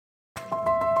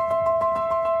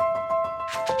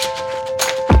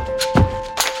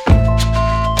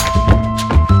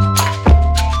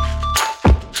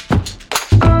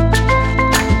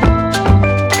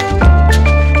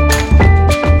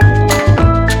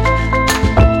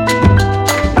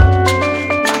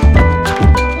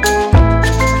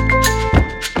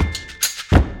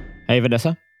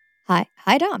Vanessa.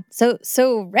 Hi, Dom.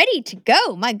 So ready to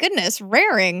go. My goodness,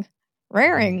 raring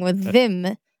with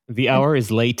vim. The hour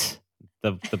is late.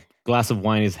 The glass of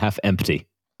wine is half empty.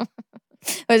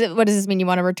 What does this mean? You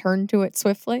want to return to it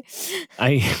swiftly?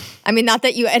 I mean, not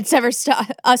that it's ever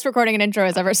us recording an intro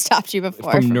has ever stopped you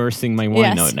before from nursing my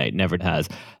wine. Yes. No, it never has.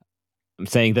 I'm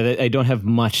saying that I don't have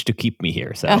much to keep me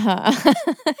here. So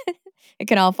it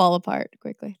can all fall apart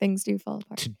quickly. Things do fall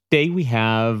apart. Today we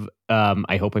have,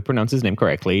 I hope I pronounce his name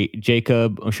correctly,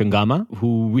 Jacob Oshangama,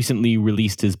 who recently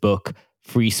released his book,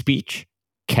 Free Speech.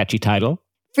 Catchy title.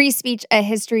 Free Speech, A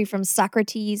History from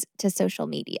Socrates to Social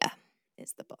Media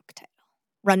is the book title.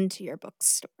 Run to your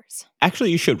bookstores.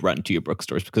 Actually, you should run to your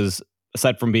bookstores because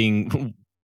aside from being...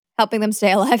 helping them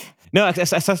stay alive? No,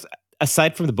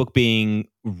 aside from the book being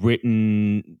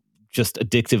written just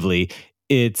addictively,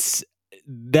 it's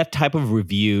that type of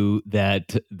review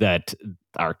that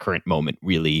our current moment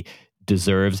really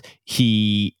deserves.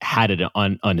 He had it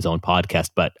on his own podcast,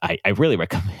 but I really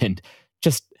recommend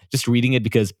just reading it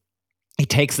because he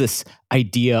takes this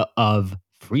idea of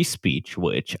free speech,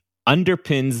 which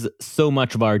underpins so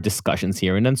much of our discussions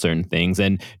here in Uncertain Things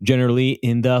and generally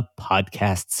in the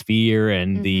podcast sphere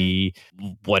and the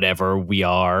whatever we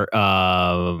are,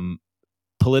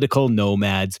 political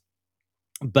nomads,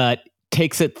 but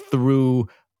takes it through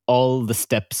all the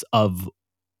steps of,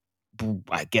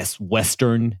 I guess,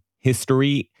 Western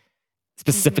history,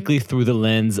 specifically through the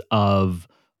lens of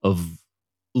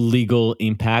legal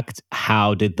impact.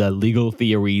 How did the legal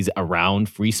theories around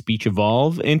free speech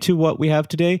evolve into what we have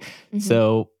today?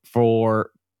 So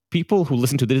for people who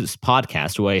listen to this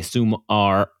podcast, who I assume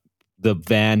are the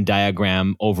Venn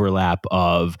diagram overlap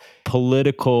of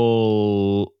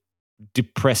political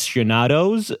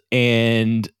depressionados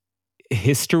and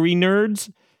history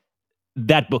nerds,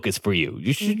 that book is for you.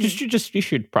 You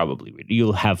should probably read it.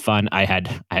 You'll have fun. I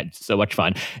had so much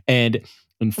fun. And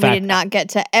in fact, we did not get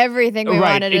to everything we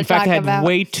wanted to talk about. In fact, I had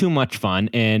way too much fun,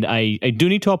 and I do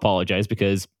need to apologize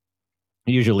because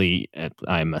usually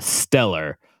I'm a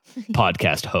stellar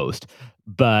podcast host,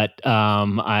 but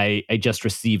I just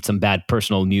received some bad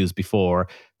personal news before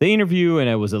the interview, and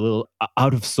I was a little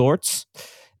out of sorts,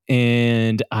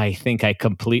 and I think I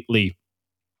completely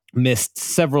missed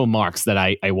several marks that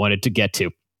I wanted to get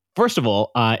to. First of all,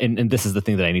 and this is the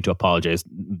thing that I need to apologize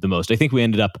the most, I think we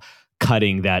ended up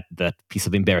cutting that piece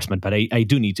of embarrassment, but I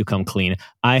do need to come clean.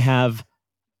 I have,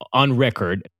 on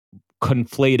record,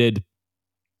 confused,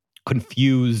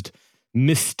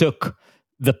 mistook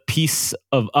the Peace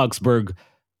of Augsburg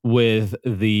with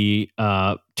the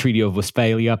Treaty of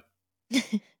Westphalia,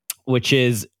 which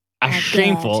is a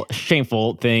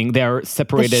shameful thing. They're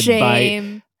separated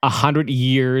by 100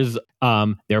 years.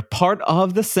 They're part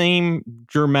of the same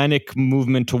Germanic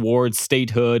movement towards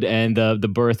statehood and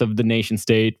the birth of the nation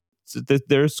state. So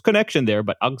there's connection there,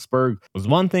 but Augsburg was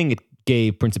one thing. It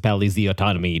gave principalities the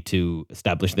autonomy to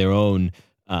establish their own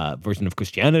version of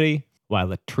Christianity, while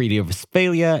the Treaty of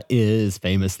Westphalia is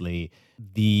famously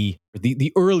the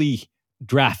early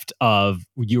draft of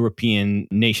European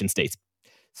nation states.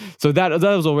 So that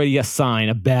was already a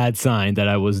bad sign that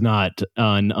I was not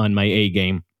on my A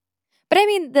game. But I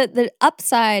mean, the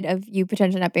upside of you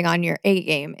potentially not being on your A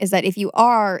game is that if you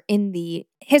are in the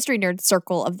history nerd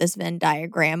circle of this Venn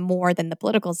diagram more than the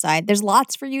political side, there's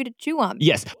lots for you to chew on.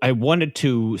 Yes, I wanted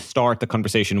to start the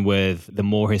conversation with the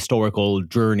more historical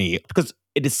journey because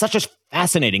it is such a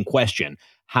fascinating question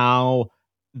how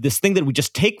this thing that we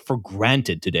just take for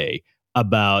granted today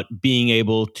about being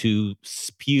able to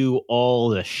spew all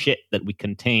the shit that we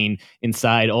contain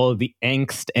inside, all of the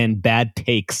angst and bad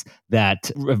takes that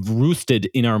have roosted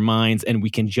in our minds, and we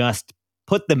can just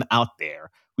put them out there.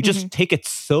 We just take it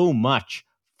so much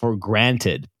for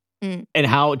granted, and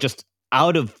how just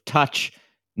out of touch,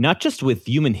 not just with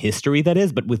human history, that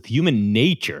is, but with human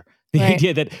nature. The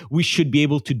idea that we should be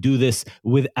able to do this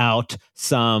without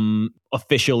some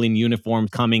official in uniform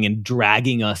coming and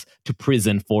dragging us to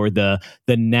prison for the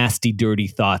nasty, dirty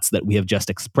thoughts that we have just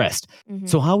expressed.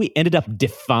 So how we ended up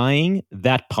defying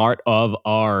that part of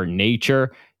our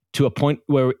nature to a point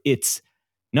where it's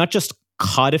not just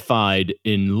codified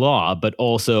in law, but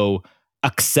also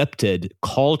accepted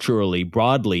culturally,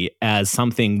 broadly, as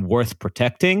something worth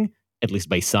protecting, at least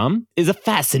by some, is a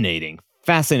fascinating,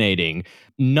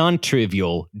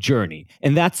 non-trivial journey.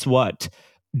 And that's what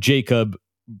Jacob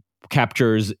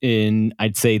captures in,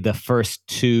 I'd say, the first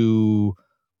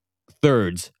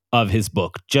 2/3 of his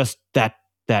book. Just that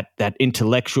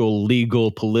intellectual, legal,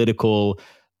 political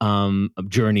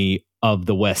journey of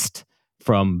the West,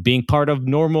 from being part of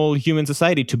normal human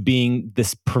society to being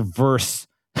this perverse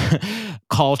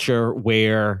culture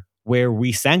where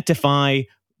we sanctify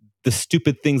the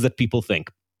stupid things that people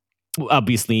think.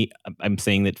 Obviously, I'm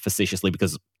saying that facetiously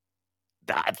because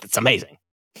that's amazing.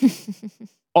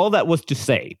 All that was to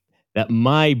say that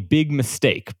my big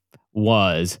mistake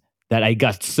was that I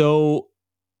got so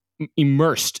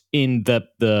immersed in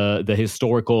the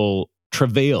historical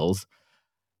travails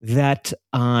that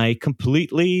I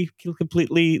completely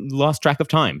lost track of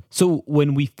time. So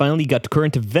when we finally got to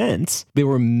current events, there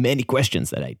were many questions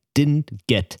that I didn't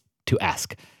get to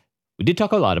ask. We did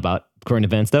talk a lot about current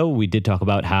events, though. We did talk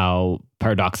about how,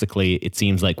 paradoxically, it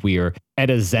seems like we are at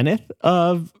a zenith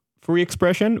of free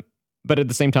expression, but at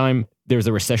the same time, there's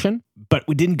a recession. But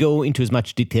we didn't go into as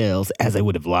much details as I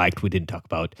would have liked. We didn't talk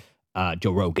about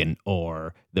Joe Rogan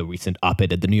or the recent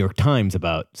op-ed at the New York Times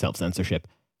about self-censorship.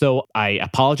 So I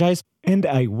apologize, and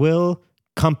I will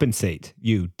compensate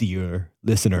you, dear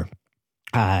listener.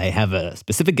 I have a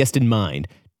specific guest in mind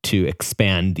to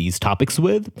expand these topics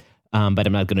with, but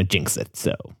I'm not going to jinx it.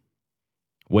 So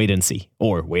wait and see,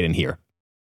 or wait and hear.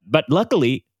 But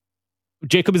luckily,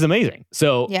 Jacob is amazing.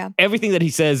 So everything that he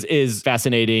says is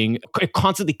fascinating. It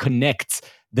constantly connects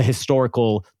the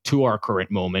historical to our current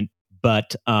moment,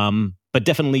 but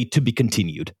definitely to be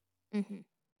continued. Mm-hmm.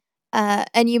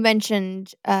 And you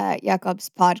mentioned Jakob's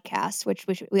podcast, which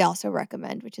we also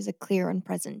recommend, which is A Clear and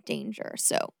Present Danger.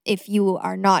 So if you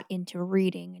are not into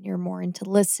reading and you're more into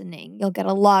listening, you'll get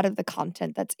a lot of the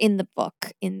content that's in the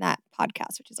book in that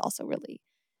podcast, which is also really,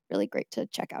 really great to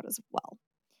check out as well.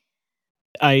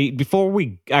 Before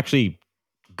we actually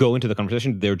go into the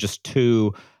conversation, there are just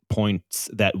 2 points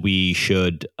that we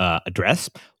should address.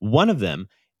 One of them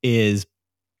is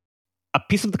a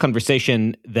piece of the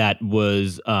conversation that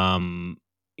was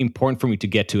important for me to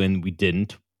get to, and we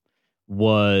didn't,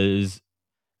 was,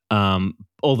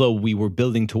 although we were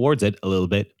building towards it a little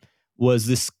bit, was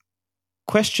this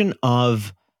question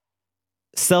of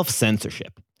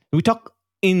self-censorship. We talk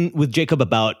with Jacob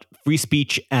about free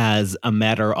speech as a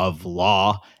matter of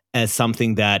law, as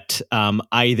something that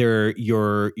either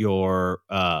your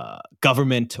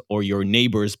government or your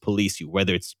neighbors police you,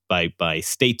 whether it's by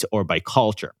state or by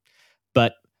culture.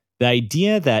 But the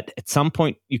idea that at some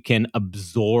point you can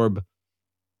absorb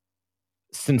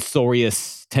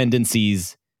censorious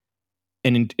tendencies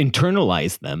and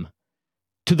internalize them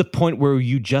to the point where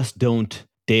you just don't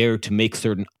dare to make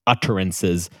certain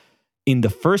utterances in the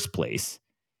first place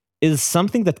is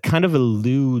something that kind of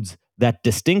eludes that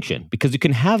distinction, because you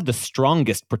can have the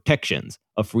strongest protections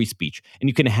of free speech and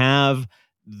you can have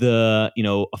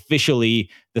officially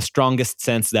the strongest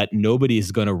sense that nobody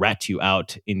is going to rat you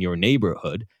out in your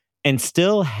neighborhood, and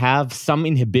still have some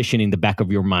inhibition in the back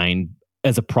of your mind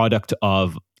as a product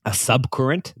of a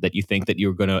subcurrent that you think that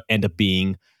you're going to end up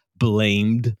being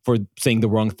blamed for saying the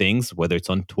wrong things, whether it's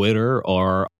on Twitter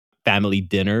or family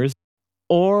dinners,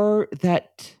 or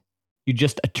that you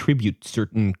just attribute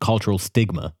certain cultural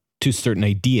stigma to certain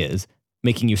ideas,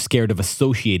 making you scared of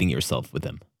associating yourself with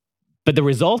them. But the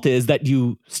result is that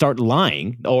you start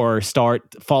lying or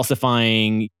start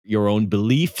falsifying your own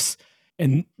beliefs.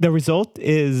 And the result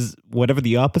is whatever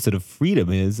the opposite of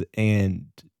freedom is, and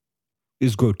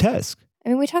is grotesque. I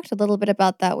mean, we talked a little bit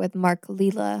about that with Mark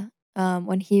Lila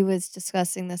when he was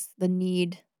discussing the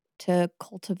need to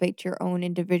cultivate your own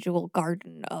individual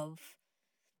garden of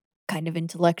kind of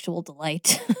intellectual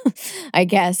delight, I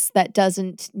guess, that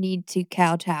doesn't need to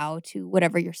kowtow to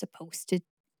whatever you're supposed to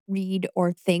read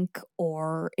or think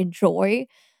or enjoy.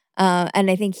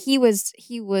 And I think he was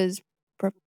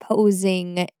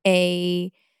proposing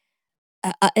a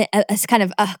kind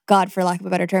of, God, for lack of a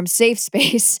better term, safe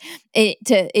space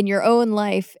in your own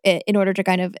life in order to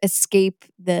kind of escape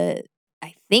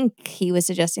I think he was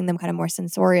suggesting them kind of more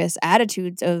censorious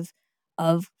attitudes of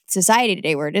society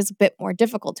today, where it is a bit more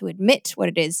difficult to admit what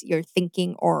it is you're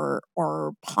thinking or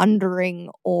pondering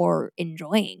or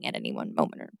enjoying at any one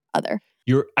moment or other.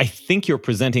 I think you're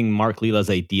presenting Mark Lila's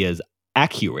ideas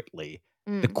accurately.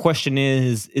 The question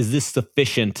is this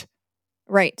sufficient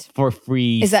for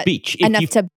free speech? Enough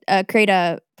to create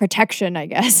a protection, I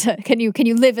guess? Can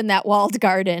you live in that walled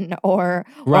garden, or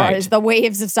is the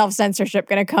waves of self-censorship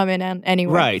going to come in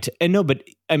anyway? Right. And no, but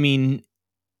I mean,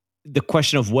 the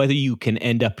question of whether you can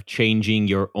end up changing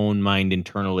your own mind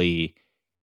internally,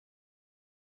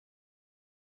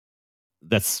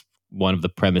 that's one of the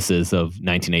premises of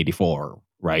 1984,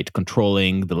 right?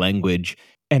 Controlling the language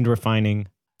and refining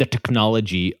the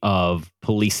technology of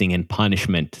policing and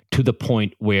punishment to the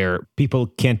point where people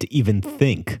can't even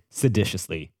think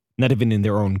seditiously, not even in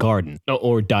their own garden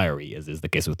or diary, as is the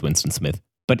case with Winston Smith.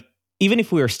 But even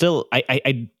if we are still,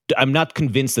 I'm not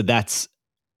convinced that that's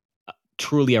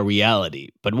truly a reality.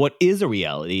 But what is a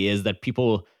reality is that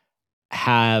people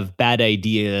have bad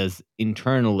ideas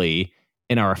internally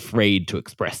and are afraid to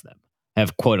express them,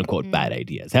 have quote unquote bad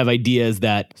ideas, have ideas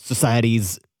that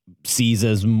societies sees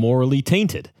as morally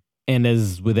tainted. And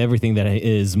as with everything that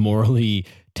is morally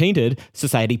tainted,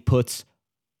 society puts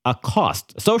a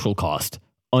cost, a social cost,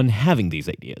 on having these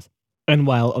ideas. And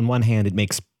while on one hand it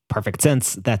makes perfect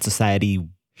sense that society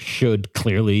should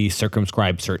clearly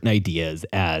circumscribe certain ideas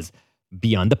as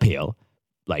beyond the pale,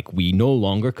 like we no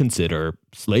longer consider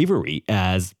slavery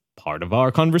as part of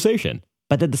our conversation.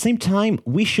 But at the same time,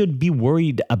 we should be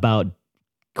worried about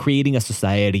creating a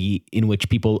society in which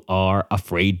people are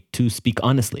afraid to speak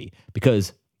honestly,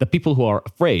 because the people who are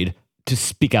afraid to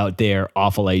speak out their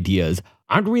awful ideas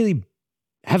aren't really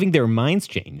having their minds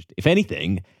changed. If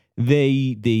anything,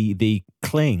 they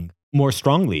cling more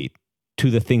strongly to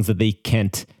the things that they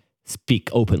can't speak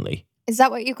openly. Is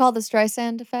that what you call the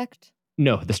Streisand effect?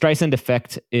 No, the Streisand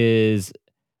effect is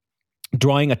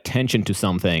drawing attention to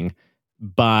something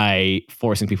by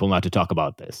forcing people not to talk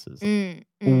about this.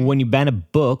 When you ban a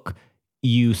book,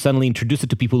 you suddenly introduce it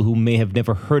to people who may have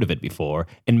never heard of it before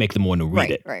and make them want to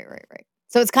read it. Right.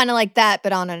 So it's kind of like that,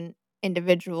 but on an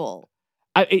individual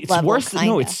it's level, worse. kinda.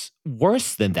 No, it's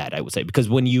worse than that, I would say, because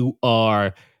when you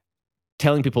are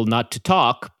telling people not to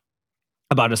talk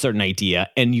about a certain idea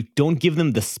and you don't give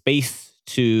them the space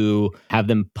to have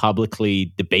them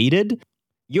publicly debated,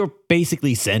 you're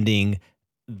basically sending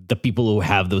the people who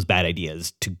have those bad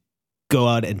ideas to go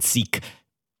out and seek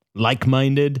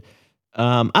like-minded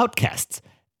outcasts.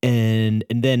 And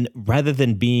then rather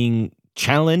than being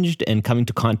challenged and coming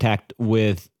to contact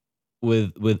with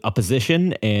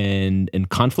opposition and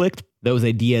conflict, those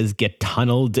ideas get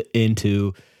tunneled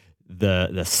into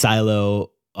the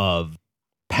silo of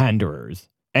panderers.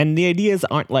 And the ideas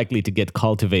aren't likely to get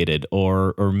cultivated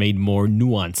or made more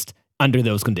nuanced under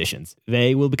those conditions.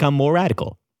 They will become more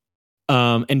radical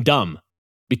and dumb,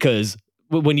 because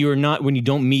when you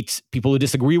don't meet people who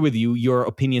disagree with you, your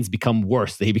opinions become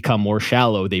worse. They become more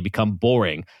shallow. They become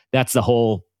boring. That's the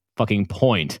whole fucking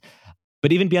point.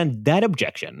 But even beyond that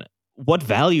objection, what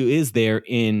value is there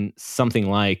in something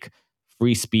like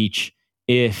free speech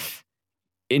if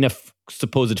in a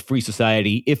supposed free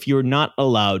society, if you're not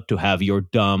allowed to have your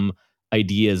dumb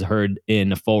ideas heard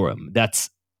in a forum?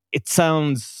 It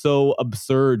sounds so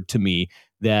absurd to me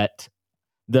that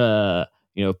the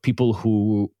people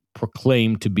who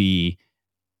proclaim to be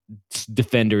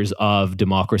defenders of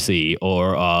democracy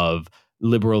or of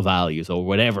liberal values or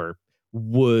whatever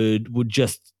would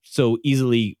just so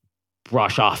easily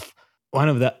brush off one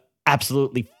of the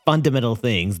absolutely fundamental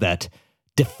things that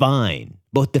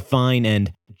both define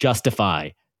and justify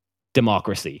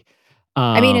democracy.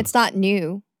 I mean, it's not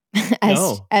new.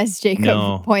 As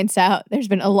Jacob points out, there's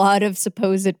been a lot of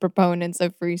supposed proponents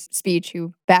of free speech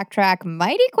who backtrack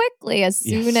mighty quickly as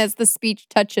soon as the speech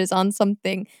touches on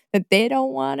something that they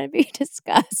don't want to be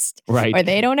discussed, right? Or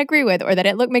they don't agree with, or that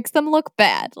it makes them look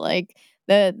bad. Like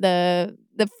the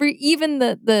free, even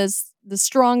the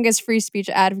strongest free speech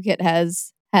advocate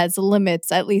has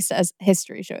limits, at least as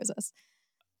history shows us.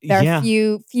 There are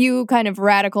few kind of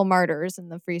radical martyrs in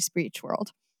the free speech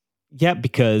world. Yeah,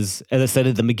 because as I said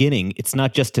at the beginning, it's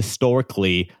not just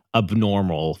historically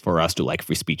abnormal for us to like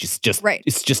free speech. It's just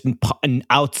It's just an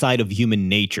outside of human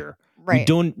nature. Right. We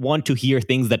don't want to hear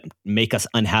things that make us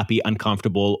unhappy,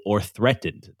 uncomfortable, or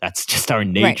threatened. That's just our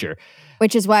nature. Right.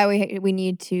 Which is why we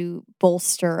need to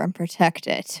bolster and protect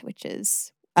it. Which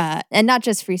is and not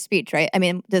just free speech, right? I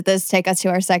mean, does this take us to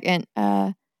our second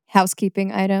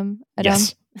housekeeping item, Adam?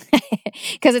 Yes.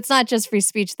 Because it's not just free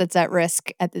speech that's at risk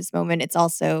at this moment. It's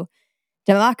also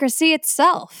democracy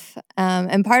itself.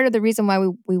 And part of the reason why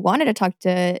we wanted to talk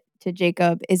to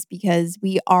Jacob is because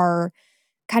we are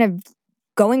kind of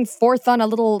going forth on a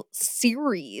little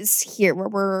series here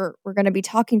where we're going to be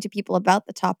talking to people about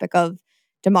the topic of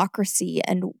democracy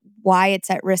and why it's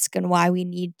at risk and why we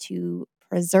need to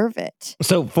preserve it.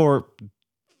 So for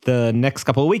the next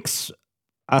couple of weeks,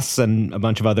 us and a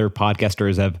bunch of other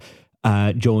podcasters have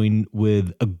joined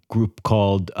with a group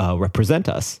called Represent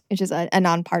Us, which is a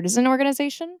nonpartisan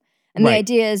organization. And the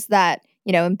idea is that,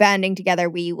 in banding together,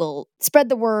 we will spread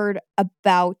the word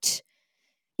about,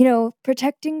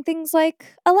 protecting things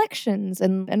like elections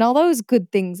and all those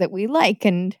good things that we like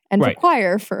and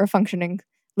require for a functioning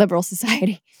liberal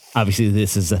society. Obviously,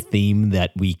 this is a theme that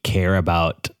we care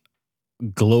about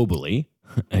globally,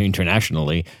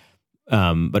 internationally,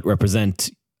 but Represent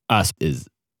Us is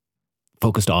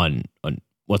focused on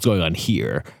what's going on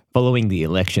here. Following the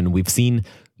election, we've seen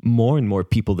more and more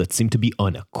people that seem to be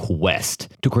on a quest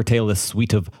to curtail the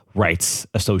suite of rights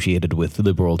associated with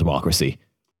liberal democracy.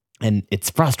 And it's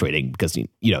frustrating because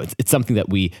it's something that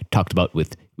we talked about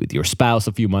with your spouse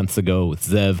a few months ago with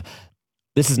Zev.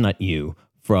 This is not new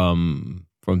from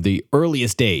the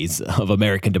earliest days of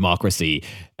American democracy.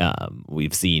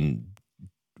 We've seen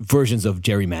versions of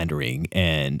gerrymandering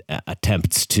and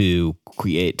attempts to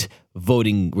create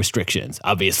voting restrictions.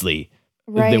 Obviously,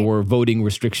 there were voting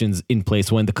restrictions in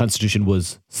place when the Constitution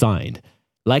was signed.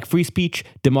 Like free speech,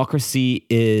 democracy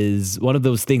is one of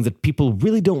those things that people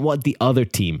really don't want the other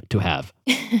team to have.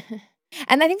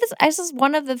 And I think this is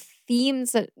one of the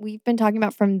themes that we've been talking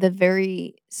about from the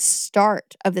very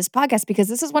start of this podcast, because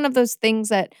this is one of those things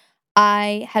that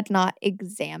I had not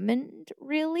examined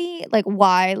really, like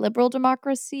why liberal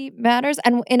democracy matters.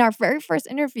 And in our very first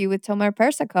interview with Tomer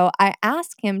Persico, I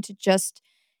asked him to just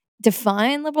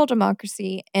define liberal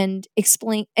democracy and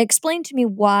explain to me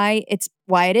why it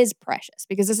is precious,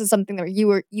 because this is something that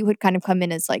you had kind of come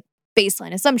in as like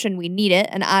baseline assumption, we need it,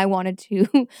 and I wanted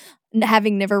to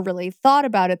having never really thought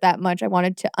about it that much, I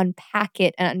wanted to unpack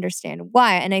it and understand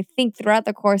why. And I think throughout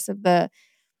the course of the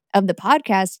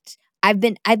podcast, I've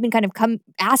been kind of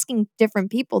asking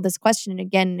different people this question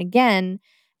again and again,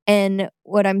 and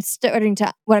what I'm starting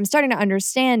to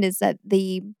understand is that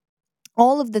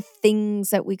all of the things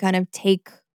that we kind of take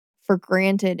for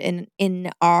granted in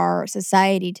our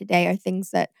society today are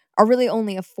things that are really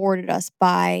only afforded us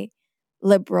by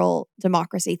liberal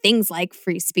democracy. Things like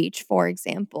free speech, for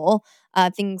example,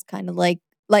 things kind of like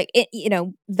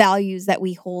values that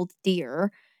we hold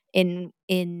dear in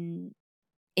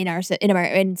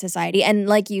society. And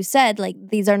like you said, like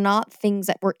these are not things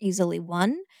that were easily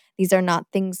won. These are not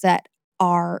things that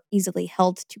are easily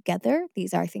held together.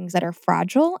 These are things that are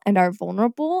fragile and are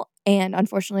vulnerable and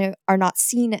unfortunately are not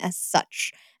seen as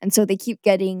such. And so they keep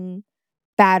getting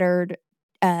battered,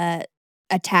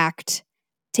 attacked,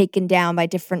 taken down by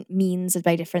different means and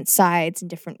by different sides in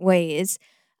different ways.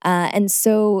 And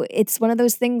so it's one of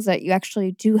those things that you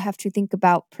actually do have to think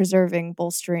about preserving,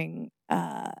 bolstering,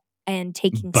 and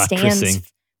taking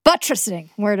stands.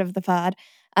 Buttressing, word of the pod.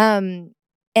 And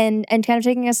kind of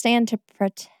taking a stand to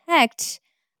protect,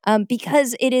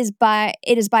 because it is by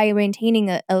maintaining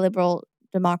a liberal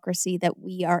democracy that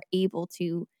we are able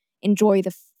to enjoy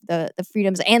the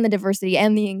freedoms and the diversity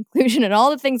and the inclusion and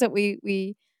all the things that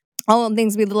we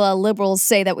liberals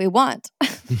say that we want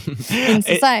in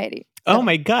society. Oh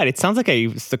my God, it sounds like I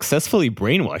successfully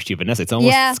brainwashed you, Vanessa. It's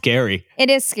almost scary.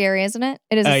 It is scary, isn't it?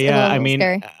 It is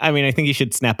scary. I think you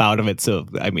should snap out of it. So,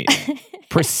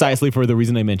 precisely for the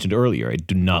reason I mentioned earlier, I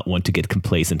do not want to get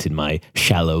complacent in my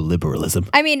shallow liberalism.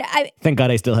 Thank God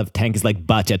I still have tanks like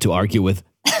Batya to argue with.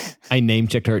 I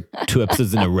name-checked her 2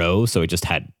 episodes in a row, so I just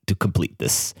had to complete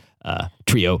this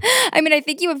trio. I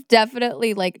think you have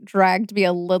definitely dragged me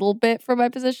a little bit from my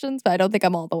positions, but I don't think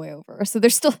I'm all the way over. So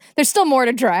there's still more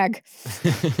to drag.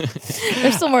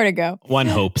 There's still more to go. One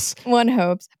hopes.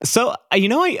 So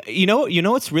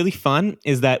what's really fun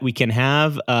is that we can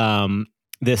have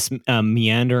this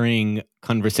meandering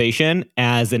conversation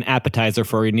as an appetizer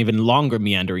for an even longer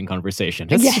meandering conversation.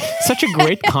 That's such a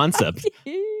great concept.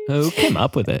 Who came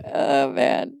up with it? Oh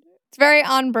man. It's very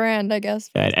on brand, I guess.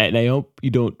 And I hope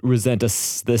you don't resent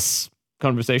this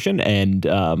conversation, and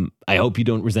I hope you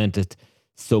don't resent it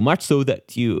so much so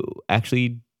that you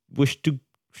actually wish to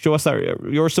show us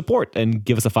your support and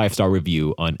give us a 5-star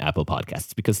review on Apple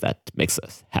Podcasts, because that makes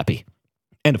us happy.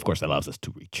 And of course, allows us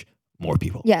to reach more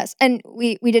people. Yes, and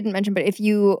we didn't mention, but if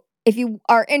you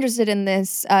are interested in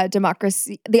this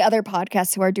democracy, the other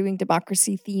podcasts who are doing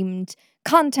democracy-themed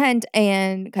content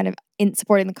and kind of in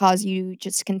supporting the cause, you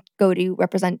just can go to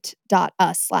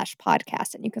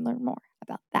represent.us/podcast and you can learn more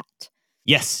about that.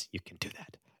 Yes, you can do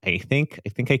that. I think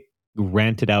I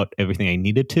ranted out everything I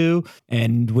needed to.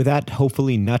 And with that,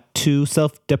 hopefully not too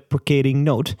self-deprecating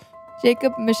note,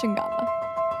 Jacob Mishingama.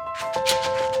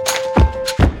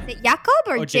 Is it Jakob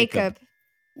or Jacob?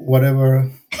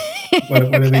 Whatever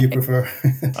you prefer.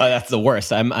 Oh, that's the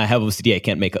worst. I have OCD. I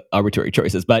can't make arbitrary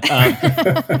choices. But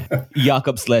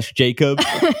Jacob/Jacob,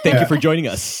 thank you for joining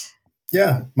us.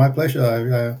 Yeah, my pleasure.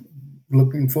 I'm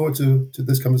looking forward to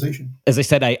this conversation. As I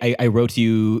said, I wrote to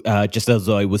you just as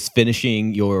I was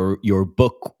finishing your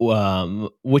book,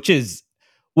 which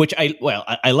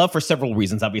I love for several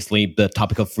reasons. Obviously, the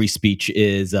topic of free speech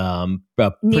is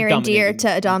near and dear to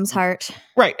Adam's heart.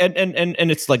 Right. And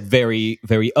it's very,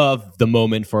 very of the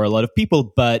moment for a lot of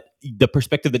people. But the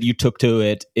perspective that you took to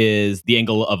it is the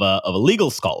angle of a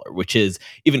legal scholar, which is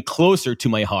even closer to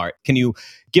my heart. Can you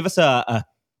give us a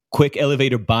quick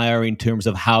elevator bio in terms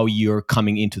of how you're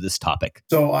coming into this topic?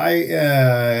 So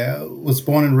I was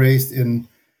born and raised in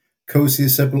cozy,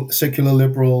 secular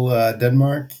liberal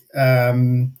Denmark.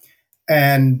 And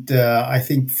And I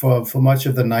think for much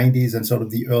of the 90s and sort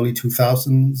of the early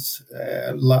 2000s,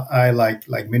 I,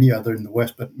 like many other in the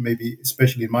West, but maybe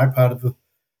especially in my part of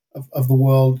the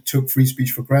world, took free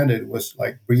speech for granted. It was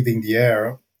like breathing the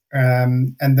air.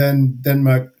 And then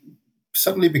Denmark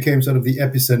suddenly became sort of the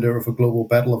epicenter of a global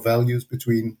battle of values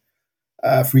between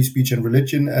free speech and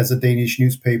religion, as a Danish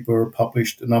newspaper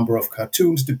published a number of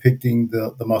cartoons depicting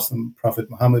the Muslim prophet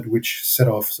Muhammad, which set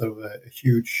off sort of a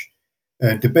huge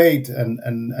debate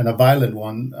and a violent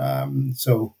one.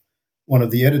 So one of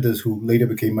the editors, who later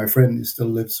became my friend, still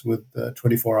lives with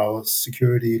 24 hours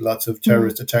security. Lots of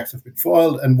terrorist attacks have been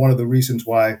foiled. And one of the reasons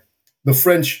why the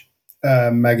French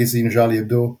magazine Charlie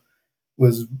Hebdo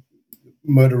was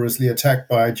murderously attacked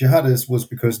by jihadists was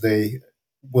because they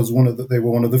were one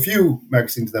of the few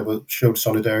magazines that showed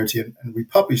solidarity and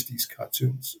republished these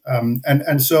cartoons.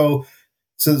 So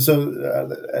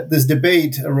this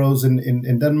debate arose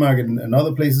in Denmark and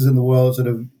other places in the world. Sort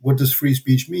of, what does free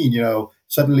speech mean?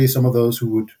 Suddenly some of those who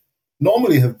would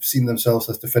normally have seen themselves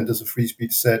as defenders of free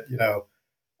speech said,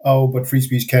 oh, but free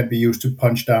speech can't be used to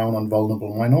punch down on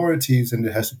vulnerable minorities, and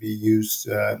it has to be used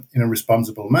in a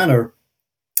responsible manner,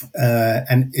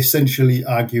 and essentially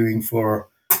arguing for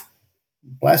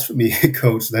blasphemy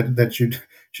codes that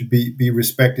should be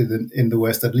respected in the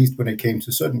West, at least when it came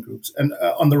to certain groups. And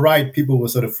on the right, people were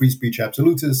sort of free speech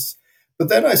absolutists. But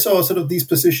then I saw sort of these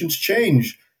positions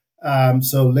change.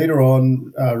 So later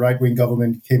on, right-wing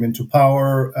government came into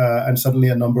power, and suddenly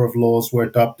a number of laws were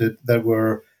adopted that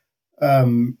were,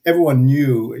 everyone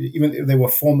knew, even if they were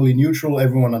formally neutral,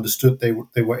 everyone understood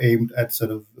they were aimed at sort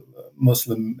of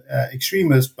Muslim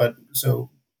extremists, but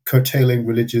so curtailing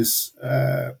religious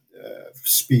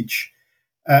speech.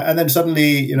 And then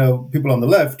suddenly, people on the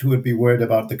left who would be worried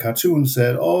about the cartoon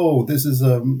said, oh, this is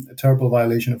a terrible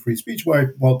violation of free speech,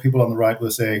 while people on the right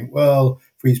were saying, well,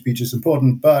 free speech is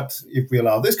important, but if we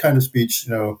allow this kind of speech,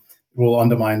 it will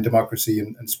undermine democracy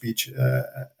and speech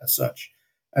as such.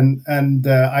 And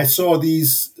I saw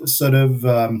these sort of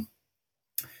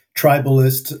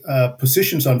tribalist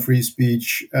positions on free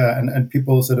speech, and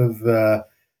people sort of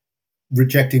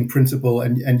rejecting principle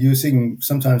and using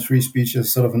sometimes free speech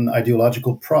as sort of an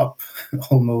ideological prop,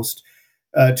 almost,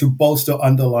 to bolster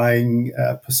underlying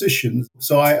positions.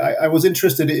 So I was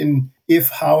interested in if,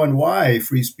 how, and why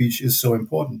free speech is so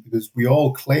important, because we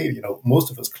all claim,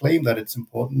 most of us claim that it's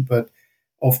important, but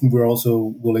often we're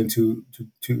also willing to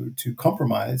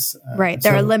compromise. Right.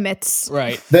 There are limits.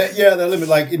 Right. There are limits.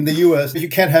 Like in the US, you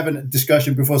can't have a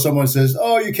discussion before someone says,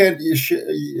 oh, you can't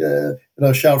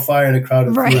shout fire in a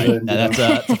crowded theater. And,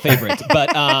 that's a favorite.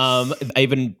 But I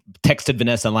even texted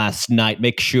Vanessa last night,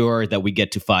 make sure that we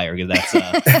get to fire, because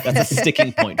that's a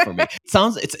sticking point for me.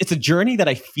 It's a journey that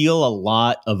I feel a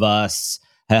lot of us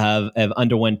have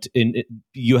underwent.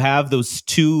 You have those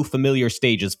two familiar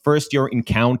stages. First, your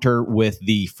encounter with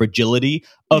the fragility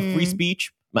of free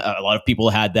speech. A lot of people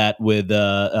had that with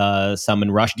Salman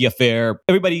Rushdie affair.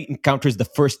 Everybody encounters the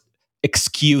first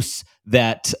excuse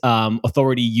that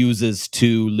authority uses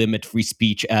to limit free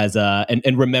speech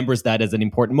and remembers that as an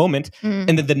important moment.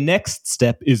 And then the next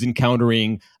step is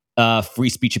encountering free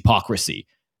speech hypocrisy.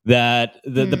 That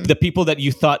the people that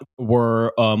you thought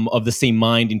were of the same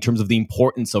mind in terms of the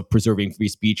importance of preserving free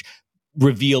speech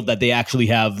revealed that they actually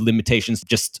have limitations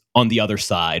just on the other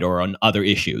side or on other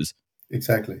issues.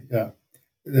 Exactly. Yeah.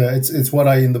 It's what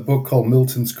I in the book call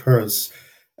Milton's curse.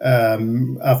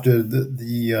 After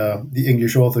the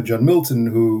English author John Milton,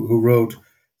 who wrote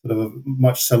sort of a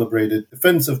much celebrated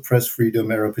defense of press freedom,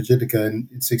 Areopagitica, in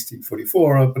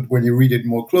 1644. But when you read it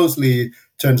more closely, it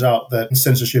turns out that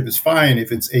censorship is fine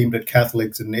if it's aimed at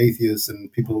Catholics and atheists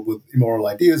and people with immoral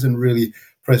ideas. And really,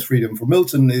 press freedom for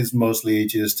Milton is mostly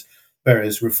just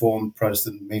various Reformed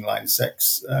Protestant mainline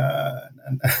sects.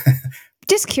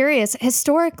 Just curious,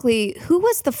 historically, who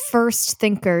was the first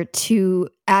thinker to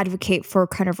advocate for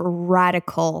kind of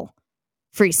radical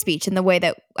free speech in the way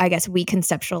that I guess we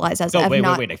conceptualize as wait.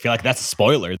 I feel like that's a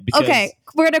spoiler. Okay,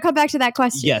 we're going to come back to that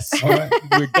question. Yes. All right.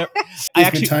 I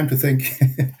actually time to think.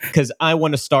 Because I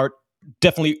want to start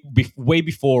definitely way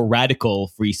before radical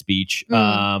free speech,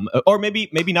 or maybe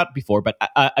not before, but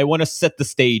I want to set the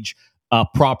stage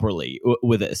properly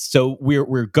with this. So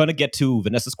we're going to get to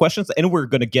Vanessa's questions, and we're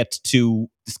going to get to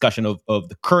discussion of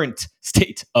the current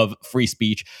state of free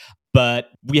speech. But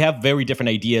we have very different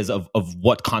ideas of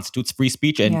what constitutes free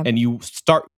speech. And you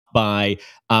start by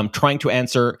trying to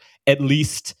answer at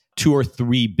least two or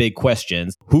three big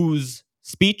questions. Whose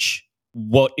speech?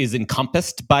 What is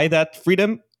encompassed by that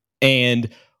freedom? And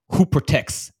who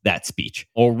protects that speech?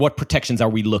 Or what protections are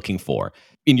we looking for?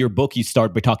 In your book, you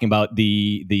start by talking about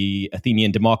the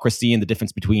Athenian democracy and the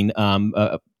difference between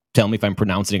tell me if I'm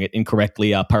pronouncing it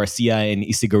incorrectly, Parrhesia and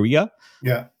Isagoria.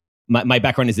 Yeah. My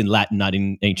background is in Latin, not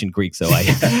in ancient Greek, so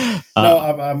I. No,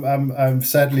 I'm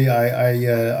sadly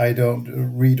I don't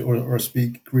read or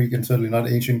speak Greek, and certainly not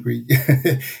ancient Greek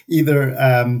either.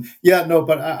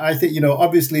 But I think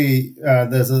obviously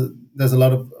there's a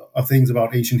lot of things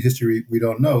about ancient history we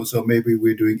don't know, so maybe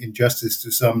we're doing injustice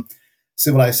to some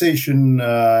civilization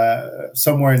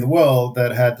somewhere in the world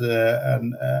that had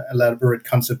an elaborate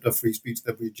concept of free speech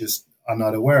that we just are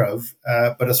not aware of.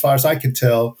 But as far as I can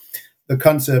tell, the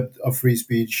concept of free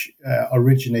speech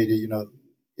originated,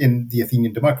 in the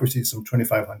Athenian democracy some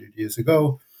 2,500 years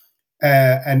ago.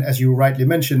 And as you rightly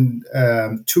mentioned,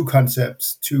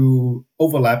 two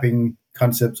overlapping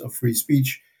concepts of free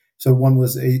speech. So one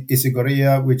was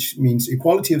isagoria, which means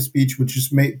equality of speech, which is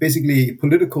basically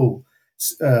political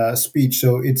speech.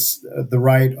 So it's the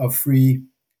right of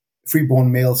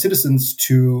freeborn male citizens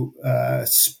to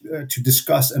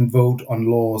discuss and vote on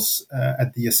laws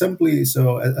at the assembly.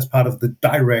 So as part of the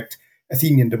direct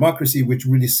Athenian democracy, which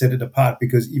really set it apart,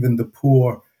 because even the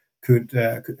poor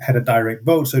had a direct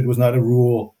vote. So it was not a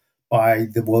rule by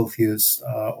the wealthiest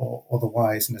or the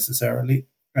wise necessarily.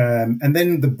 And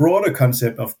then the broader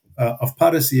concept of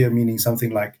parrhesia, meaning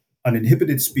something like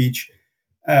uninhibited speech,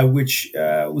 which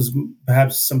was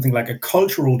perhaps something like a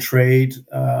cultural trait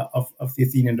of the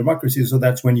Athenian democracy. So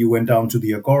that's when you went down to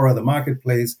the agora, the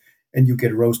marketplace, and you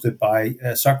get roasted by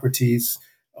Socrates,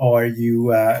 or you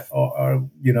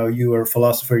were a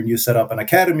philosopher and you set up an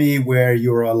academy where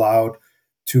you're allowed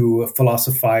to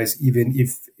philosophize, even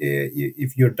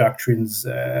if your doctrines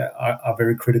are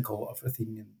very critical of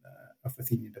Athenian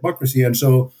democracy. And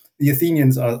so the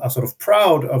Athenians are sort of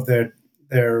proud of their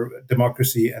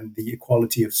democracy and the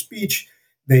equality of speech.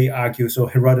 They argue. So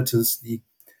Herodotus,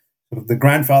 the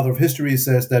grandfather of history,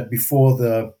 says that before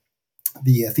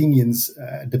the Athenians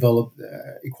developed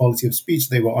equality of speech,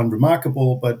 they were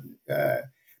unremarkable, but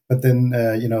then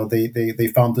they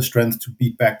found the strength to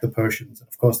beat back the Persians. And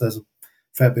of course, there's a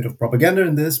fair bit of propaganda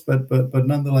in this, but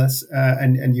nonetheless,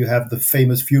 and you have the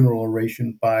famous funeral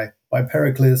oration by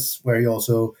Pericles, where he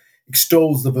also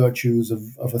extols the virtues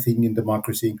of Athenian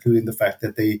democracy, including the fact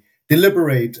that they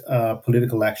deliberate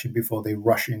political action before they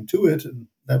rush into it. And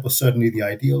that was certainly the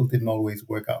ideal. Didn't always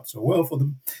work out so well for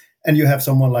them. And you have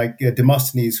someone like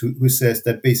Demosthenes who says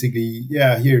that basically,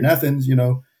 here in Athens,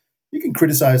 you can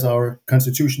criticize our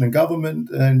constitution and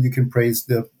government, and you can praise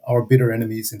our bitter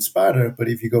enemies in Sparta. But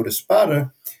if you go to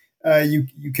Sparta,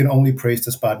 you can only praise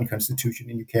the Spartan constitution,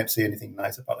 and you can't say anything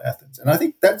nice about Athens. And I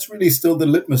think that's really still the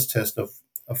litmus test of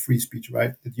free speech,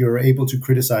 right? That you're able to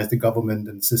criticize the government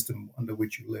and system under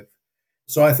which you live.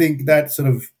 So I think that sort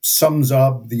of sums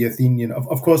up the Athenian.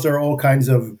 Of course, there are all kinds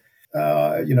of,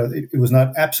 it was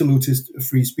not absolutist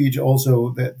free speech.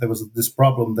 Also, there was this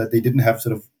problem that they didn't have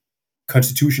sort of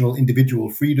constitutional individual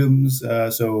freedoms.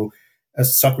 So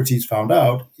as Socrates found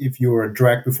out, if you were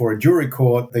dragged before a jury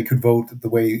court, they could vote the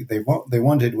way they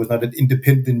wanted. It was not an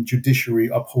independent judiciary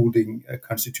upholding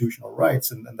constitutional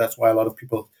rights. And that's why a lot of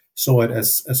people saw it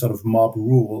as a sort of mob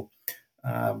rule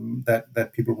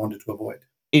that people wanted to avoid.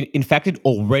 In fact, it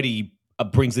already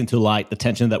brings into light the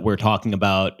tension that we're talking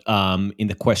about in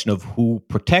the question of who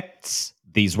protects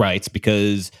these rights,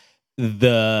 because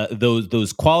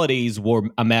those qualities were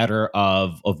a matter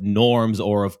of norms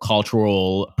or of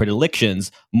cultural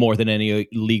predilections more than any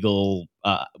legally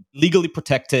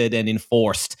protected and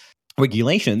enforced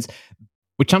regulations,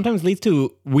 which sometimes leads to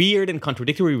weird and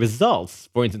contradictory results.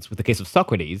 For instance, with the case of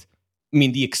Socrates, I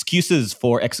mean, the excuses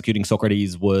for executing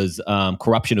Socrates was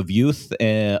corruption of youth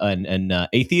and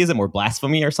atheism or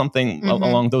blasphemy or something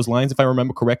along those lines, if I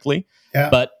remember correctly. Yeah.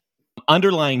 But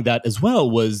underlying that as well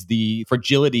was the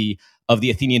fragility of the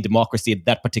Athenian democracy at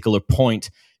that particular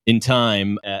point in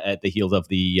time, at the heels of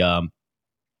the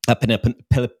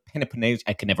Peloponnesian,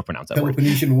 I can never pronounce that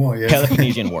Peloponnesian War, yes.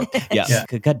 Peloponnesian War, yes. Yeah.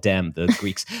 God damn the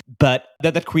Greeks. But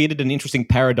that created an interesting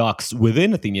paradox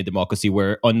within Athenian democracy,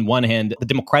 where on one hand, the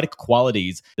democratic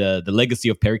qualities, the legacy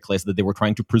of Pericles that they were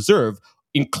trying to preserve,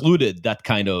 included that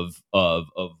kind of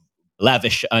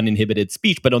lavish, uninhibited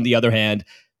speech. But on the other hand,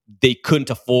 they couldn't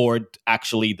afford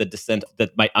actually the dissent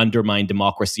that might undermine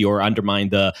democracy or undermine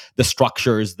the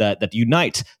structures that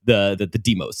unite the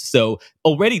demos. So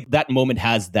already that moment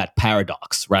has that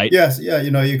paradox, right? Yes, yeah.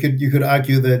 You could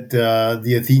argue that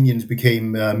the Athenians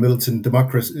became militant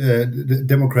Democrats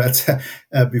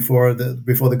before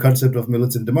the concept of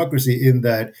militant democracy. In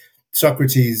that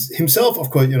Socrates himself, of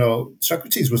course,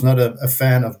 Socrates was not a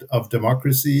fan of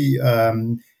democracy,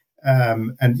 and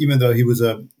even though he was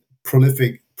a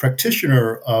prolific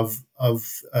practitioner of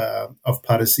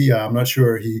parrhesia, I'm not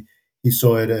sure he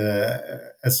saw it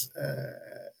as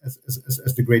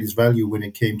as the greatest value when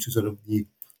it came to sort of the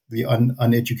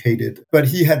uneducated. But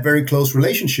he had very close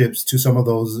relationships to some of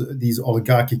these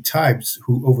oligarchic types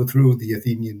who overthrew the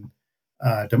Athenian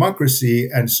democracy,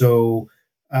 and so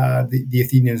the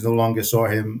Athenians no longer saw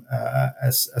him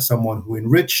as someone who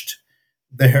enriched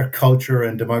their culture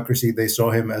and democracy. They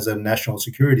saw him as a national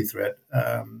security threat,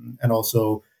 and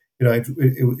also,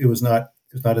 it was not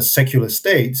a secular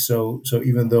state. So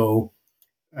even though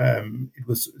it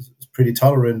was pretty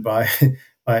tolerant by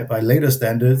later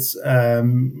standards,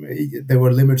 there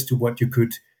were limits to what you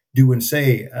could do and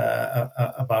say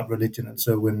about religion. And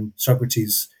so when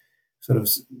Socrates sort of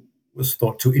was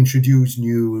thought to introduce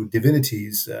new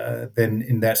divinities, then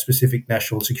in that specific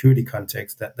national security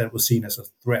context, that was seen as a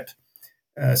threat,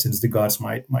 since the gods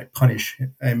might punish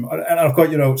him. And of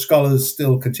course, scholars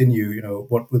still continue,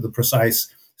 what were the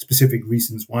precise specific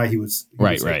reasons why he was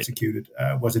executed.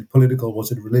 Was it political?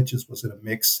 Was it religious? Was it a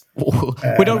mix?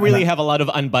 We don't really have a lot of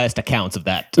unbiased accounts of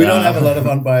that. We don't have a lot of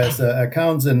unbiased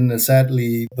accounts, and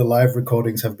sadly, the live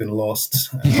recordings have been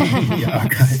lost in the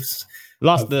archives.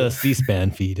 Lost the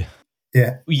C-SPAN feed.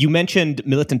 Yeah. You mentioned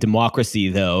militant democracy,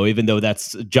 though, even though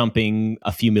that's jumping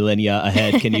a few millennia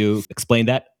ahead. Can you explain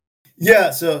that?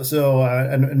 Yeah, so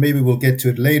and maybe we'll get to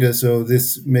it later. So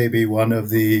this may be one of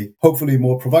the hopefully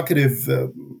more provocative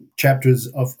chapters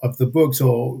of the book.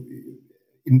 So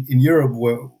in Europe,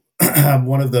 where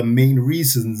one of the main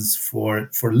reasons for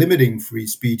limiting free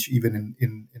speech, even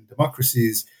in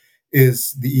democracies,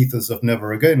 is the ethos of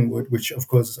never again, which of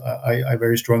course I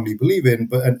very strongly believe in.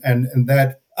 But and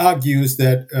that argues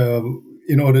that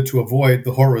in order to avoid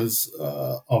the horrors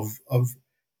of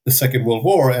the Second World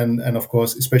War and of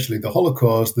course especially the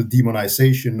Holocaust, the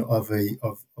demonization of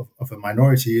a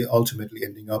minority ultimately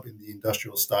ending up in the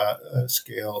industrial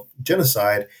scale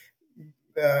genocide,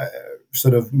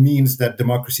 sort of means that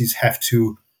democracies have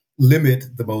to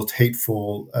limit the most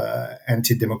hateful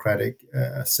anti-democratic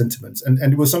sentiments.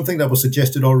 And it was something that was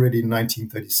suggested already in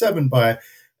 1937 by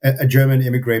a German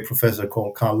immigrant professor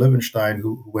called Karl Löwenstein,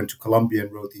 who went to Columbia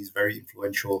and wrote these very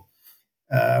influential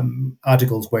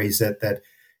articles where he said that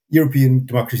European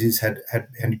democracies had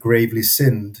gravely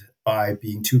sinned by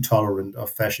being too tolerant of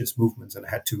fascist movements and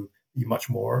had to be much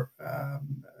more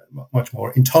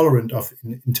intolerant of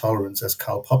intolerance, as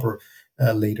Karl Popper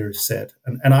later said.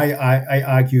 And I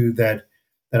argue that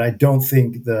I don't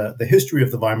think the history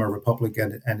of the Weimar Republic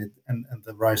and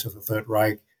the rise of the Third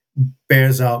Reich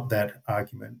bears out that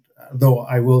argument. Though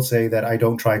I will say that I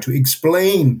don't try to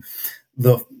explain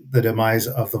the demise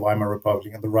of the Weimar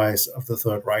Republic and the rise of the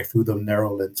Third Reich through the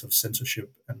narrow lens of censorship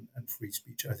and free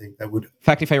speech. I think that would... In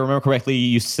fact, if I remember correctly,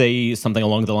 you say something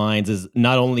along the lines is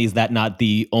not only is that not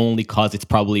the only cause, it's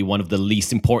probably one of the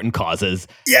least important causes.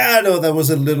 Yeah, no, there was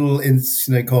a little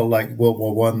incident called like World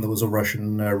War One. There was a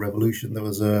Russian Revolution. There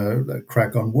was a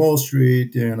crack on Wall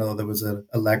Street. There was a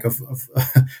lack of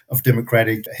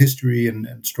democratic history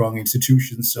and strong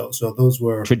institutions. So those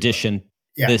were... Tradition.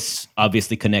 Yeah. This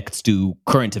obviously connects to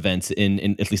current events in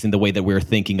at least in the way that we're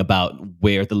thinking about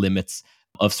where the limits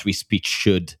of free speech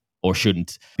should or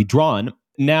shouldn't be drawn.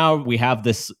 Now we have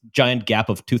this giant gap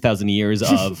of 2,000 years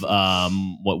of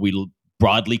what we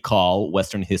broadly call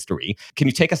Western history. Can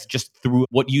you take us just through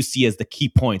what you see as the key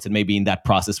points? And maybe in that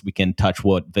process, we can touch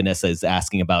what Vanessa is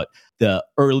asking about, the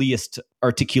earliest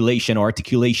articulation or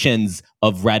articulations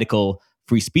of radical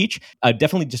free speech. I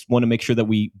definitely just want to make sure that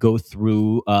we go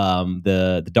through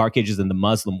the Dark Ages in the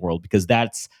Muslim world, because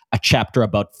that's a chapter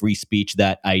about free speech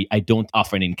that I don't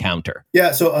often encounter.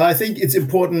 Yeah, so I think it's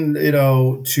important,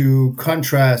 to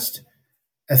contrast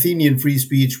Athenian free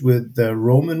speech with the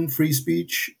Roman free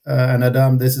speech. And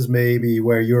Adam, this is maybe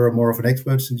where you're more of an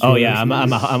expert. Since I'm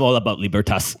all about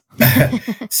libertas.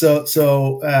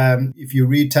 So if you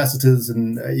read Tacitus,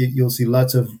 and you'll see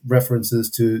lots of references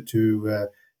to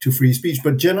free speech,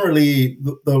 but generally,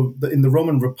 in the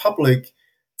Roman Republic,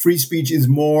 free speech is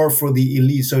more for the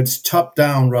elite, so it's top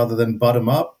down rather than bottom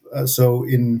up. As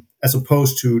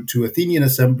opposed to Athenian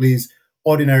assemblies,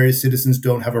 ordinary citizens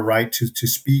don't have a right to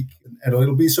speak, and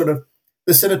it'll be sort of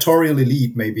the senatorial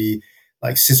elite, maybe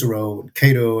like Cicero and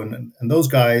Cato and those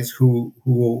guys who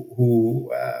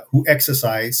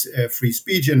exercise free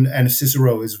speech, and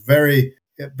Cicero is very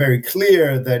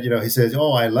clear that he says,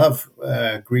 "Oh, I love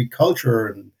Greek culture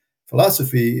and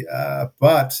philosophy,"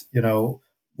 but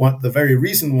the very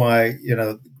reason why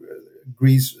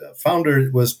Greece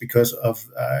founded was because of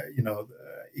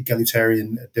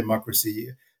egalitarian democracy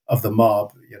of the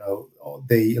mob.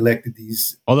 They elected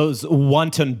all those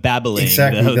wanton babbling,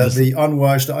 exactly the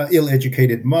unwashed,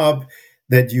 ill-educated mob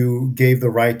that you gave the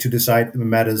right to decide the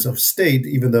matters of state,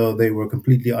 even though they were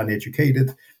completely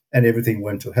uneducated, and everything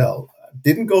went to hell.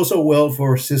 didn't go so well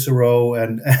for Cicero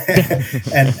and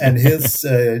and his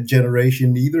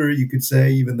generation either. You could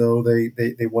say, even though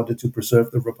they wanted to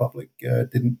preserve the Republic,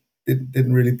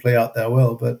 didn't really play out that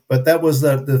well. But that was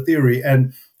the theory,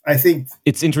 and I think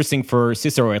it's interesting for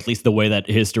Cicero, at least the way that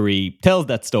history tells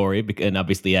that story, and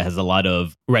obviously it has a lot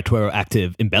of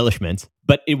retroactive embellishments.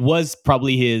 But it was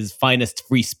probably his finest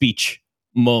free speech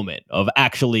moment of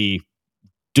actually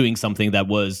doing something that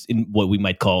was in what we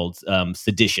might call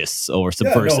seditious or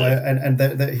subversive. And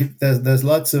there's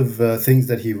lots of things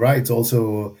that he writes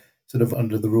also sort of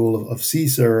under the rule of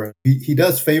Caesar. He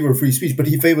does favor free speech, but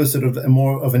he favors sort of a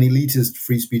more of an elitist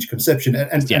free speech conception.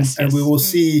 And we will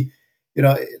see,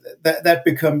 that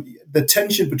become the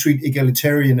tension between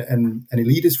egalitarian and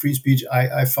elitist free speech,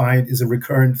 I find is a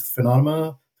recurrent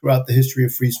phenomenon throughout the history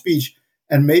of free speech.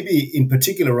 And maybe in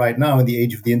particular right now in the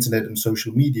age of the internet and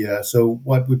social media. So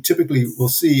what we typically will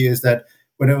see is that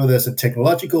whenever there's a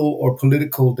technological or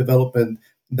political development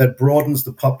that broadens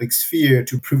the public sphere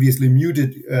to previously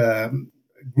muted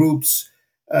groups,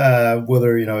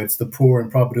 whether it's the poor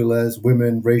and propertyless,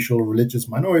 women, racial, religious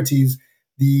minorities,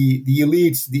 the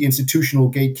elites, the institutional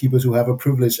gatekeepers who have a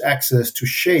privileged access to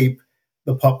shape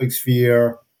the public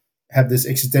sphere, have this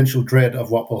existential dread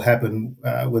of what will happen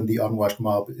when the unwashed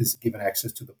mob is given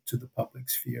access to the public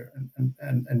sphere,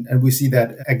 and we see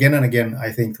that again and again,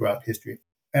 I think, throughout history.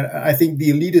 And I think the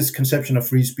elitist conception of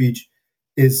free speech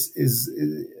is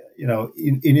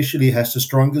initially has the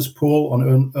strongest pull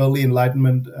on early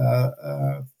Enlightenment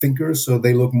thinkers, so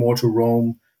they look more to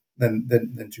Rome than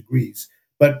to Greece.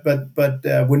 But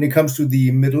when it comes to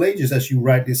the Middle Ages, as you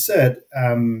rightly said,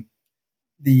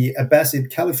 the Abbasid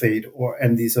Caliphate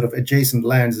and the sort of adjacent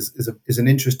lands is an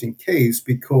interesting case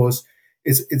because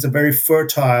it's a very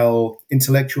fertile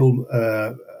intellectual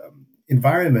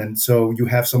environment. So you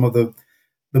have some of the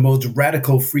most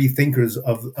radical free thinkers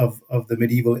of the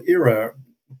medieval era,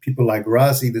 people like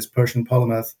Razi, this Persian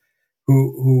polymath,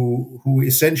 who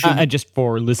essentially and just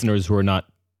for listeners who are not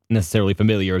necessarily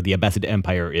familiar, the Abbasid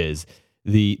Empire is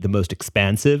the most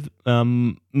expansive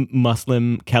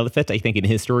Muslim caliphate, I think, in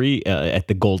history at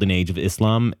the golden age of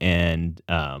Islam, and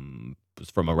was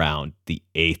from around the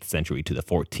 8th century to the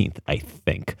 14th, I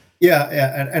think. Yeah,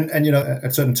 and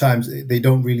at certain times they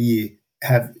don't really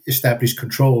have established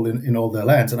control in all their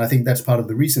lands, and I think that's part of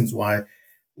the reasons why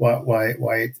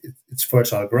it's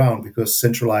fertile ground, because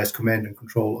centralized command and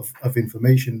control of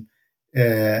information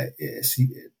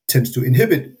tends to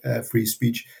inhibit free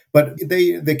speech. But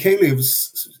the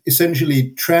caliphs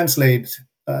essentially translate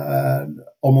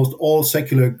almost all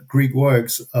secular Greek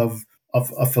works of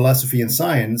philosophy and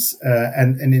science,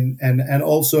 and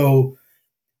also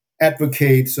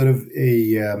advocate sort of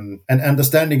an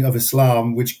understanding of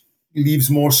Islam which leaves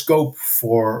more scope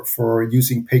for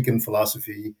using pagan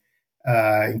philosophy,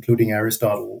 including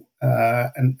Aristotle,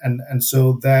 and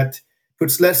so that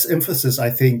puts less emphasis, I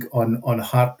think, on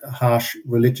harsh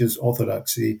religious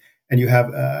orthodoxy. And you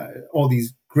have all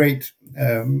these great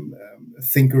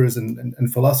thinkers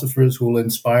and philosophers who will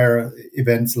inspire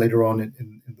events later on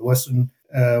in the Western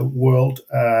world.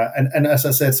 And as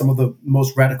I said, some of the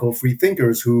most radical free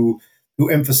thinkers who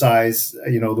emphasize,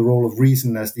 the role of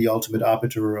reason as the ultimate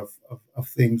arbiter of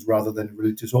things rather than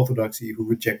religious orthodoxy, who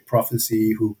reject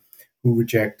prophecy, who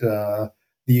reject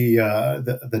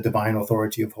the divine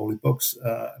authority of holy books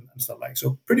and stuff like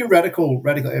so. Pretty radical.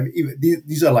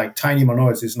 These are like tiny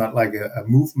minorities. It's not like a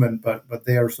movement, but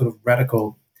they are sort of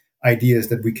radical ideas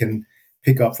that we can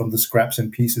pick up from the scraps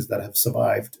and pieces that have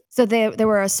survived. So there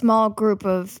were a small group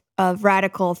of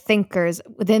radical thinkers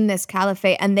within this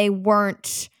caliphate, and they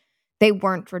weren't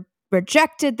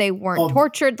rejected. They weren't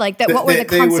tortured. Like that. What were the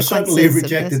consequences? They were certainly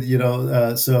rejected.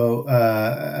 So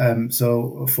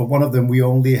for one of them, we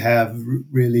only have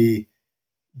really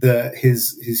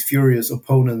his furious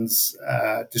opponents'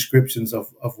 descriptions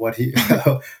of what he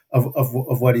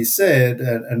of what he said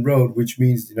and wrote, which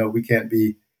means we can't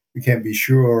be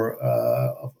sure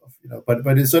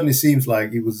but it certainly seems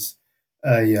like he was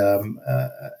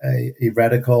a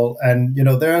radical. And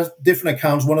there are different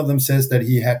accounts. One of them says that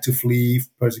he had to flee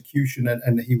persecution,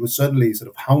 and he was certainly sort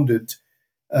of hounded,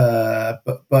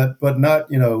 but not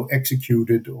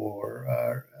executed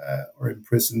or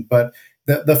imprisoned. But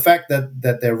the fact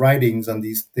that their writings on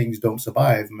these things don't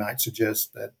survive might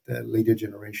suggest that later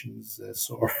generations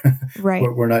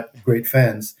were not great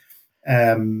fans.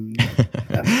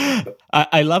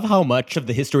 I love how much of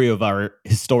the history of our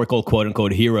historical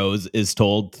quote-unquote heroes is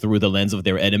told through the lens of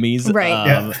their enemies.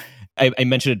 Right. I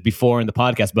mentioned it before in the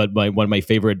podcast, but one of my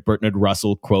favorite Bertrand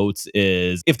Russell quotes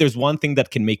is, if there's one thing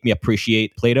that can make me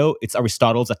appreciate Plato, it's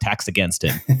Aristotle's attacks against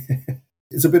him.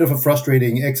 it's a bit of a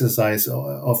frustrating exercise,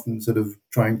 often sort of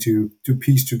trying to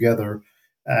piece together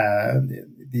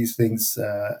these things,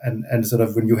 and sort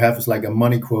of when you have like a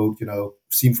money quote,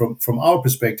 seen from our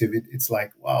perspective, it's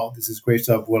like, wow, this is great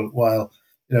stuff. Well, while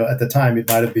at the time it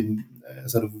might have been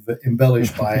sort of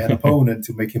embellished by an opponent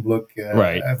to make him look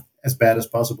Right. as bad as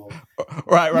possible.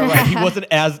 Right. He wasn't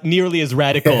as nearly as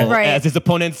radical Right. as his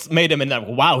opponents made him, and that,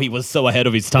 wow, he was so ahead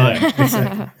of his time. Yeah,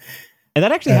 exactly. And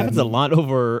that actually happens a lot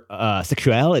over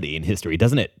sexuality in history,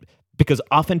 doesn't it? Because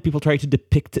often people try to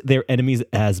depict their enemies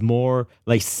as more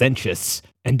licentious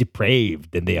and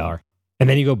depraved than they are. And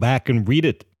then you go back and read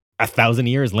it 1,000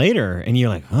 years later, and you're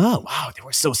like, oh, wow, they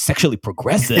were so sexually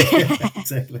progressive. Yeah,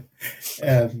 exactly.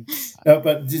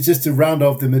 But just to round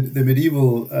off the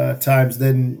medieval times,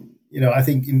 then, I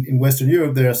think in Western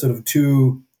Europe, there are sort of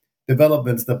two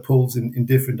developments that pulls in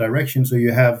different directions. So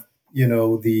you have,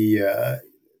 the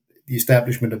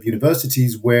establishment of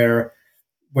universities where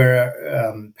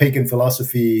pagan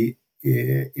philosophy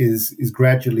is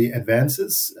gradually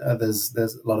advances. There's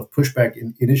a lot of pushback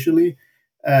initially,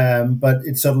 but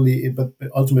but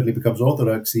ultimately becomes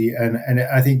orthodoxy, and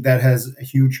I think that has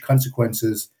huge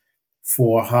consequences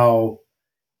for how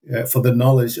for the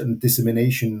knowledge and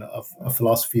dissemination of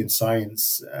philosophy and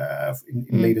science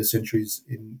in later centuries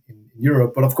in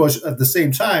Europe. But of course, at the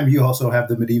same time, you also have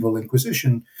the medieval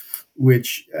Inquisition,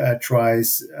 which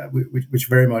which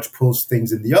very much pulls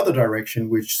things in the other direction,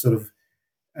 which sort of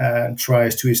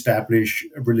tries to establish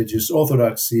a religious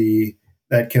orthodoxy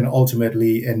that can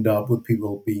ultimately end up with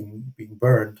people being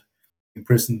burned,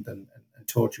 imprisoned, and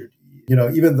tortured.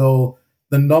 Even though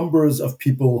the numbers of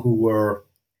people who were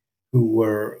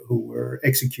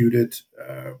executed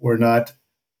were not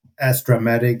as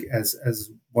dramatic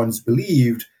as once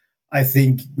believed, I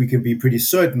think we can be pretty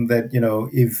certain that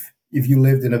if you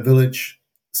lived in a village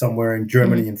somewhere in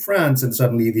Germany and France, and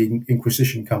suddenly the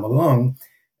Inquisition come along,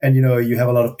 and you have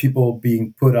a lot of people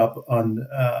being put up on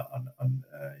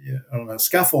a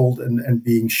scaffold and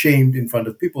being shamed in front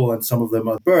of people, and some of them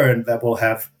are burned, that will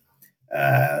have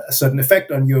a certain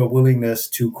effect on your willingness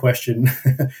to question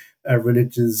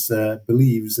religious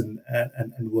beliefs, and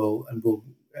will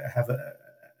have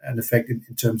an effect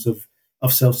in terms of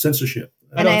self-censorship.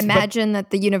 And I imagine that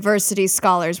the university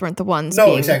scholars weren't the ones No,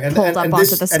 being exactly. pulled up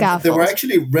onto the scaffold. There were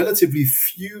actually relatively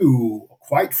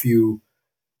quite few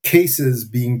cases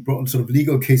being brought, sort of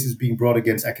legal cases being brought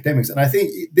against academics. And I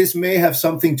think this may have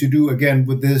something to do, again,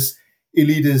 with this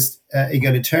elitist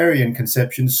egalitarian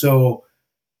conception. So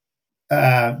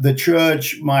the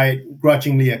church might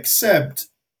grudgingly accept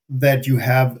that you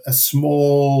have a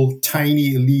small,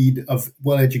 tiny elite of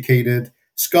well-educated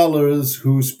scholars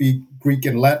who speak Greek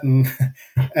and Latin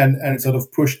and sort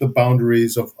of push the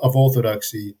boundaries of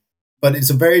orthodoxy. But it's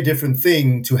a very different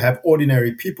thing to have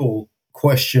ordinary people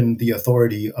question the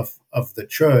authority of the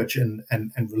church and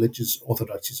religious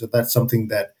orthodoxy. So that's something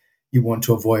that you want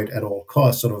to avoid at all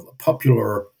costs, sort of a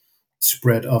popular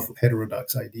spread of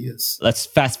heterodox ideas. Let's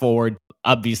fast forward.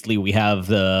 Obviously, we have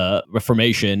the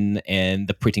Reformation and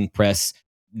the printing press.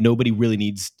 Nobody really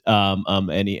needs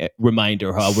any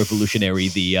reminder how revolutionary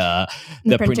the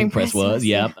printing press was.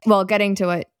 Yeah. Well, getting to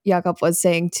what Jakob was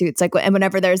saying too, it's like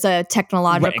whenever there's a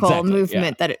technological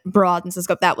movement that it broadens the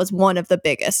scope, that was one of the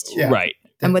biggest. Yeah. Right.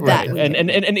 And with that,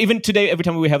 and even today, every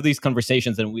time we have these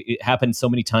conversations, and it happened so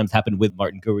many times, happened with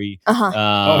Martin Curry. He's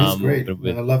great.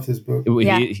 I love his book.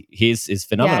 He's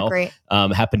phenomenal. Yeah,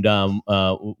 great. Happened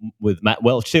with Matt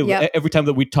Welch too. Yep. Every time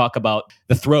that we talk about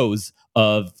the throes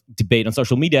of debate on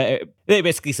social media, they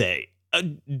basically say,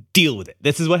 deal with it.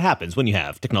 This is what happens when you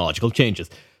have technological changes.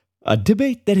 A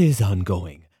debate that is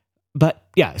ongoing. But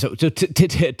yeah, so to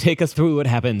take us through what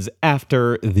happens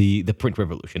after the print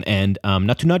revolution, and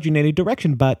not to nudge you in any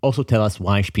direction, but also tell us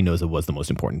why Spinoza was the most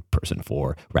important person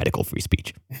for radical free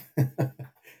speech.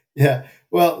 Yeah,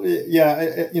 well,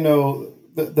 yeah,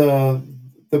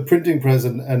 the printing press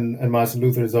and Martin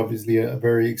Luther is obviously a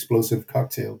very explosive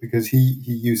cocktail, because he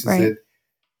uses it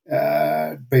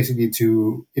basically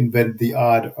to invent the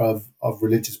art of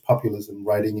religious populism,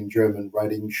 writing in German,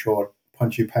 writing short,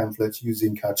 punchy pamphlets,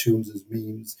 using cartoons as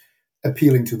memes,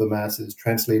 appealing to the masses,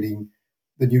 translating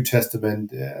the New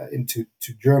Testament into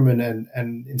German,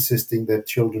 and insisting that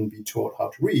children be taught how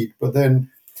to read. But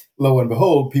then, lo and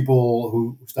behold, people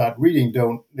who start reading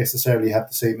don't necessarily have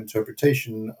the same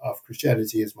interpretation of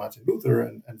Christianity as Martin Luther.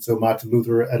 And so Martin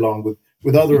Luther, along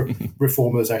with other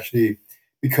reformers, actually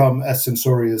become as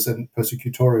censorious and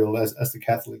persecutorial as the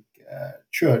Catholic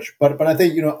Church. But I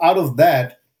think, out of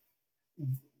that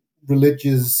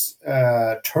religious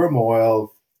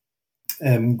turmoil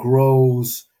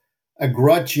grows a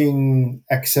grudging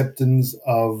acceptance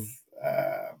of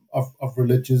of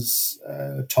religious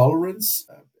tolerance,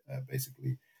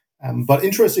 basically. But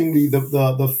interestingly,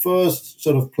 the first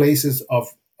sort of places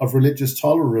of religious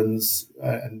tolerance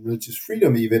and religious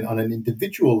freedom, even on an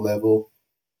individual level,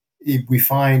 we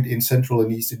find in Central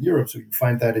and Eastern Europe. So you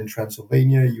find that in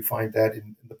Transylvania, you find that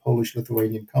in the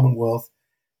Polish-Lithuanian Commonwealth,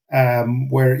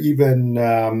 where even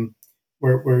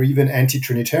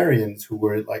anti-Trinitarians, who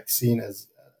were like seen as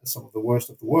some of the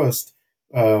worst,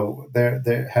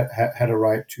 they had a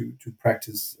right to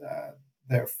practice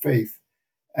their faith.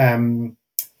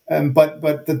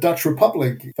 But the Dutch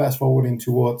Republic, fast forwarding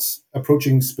towards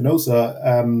approaching Spinoza,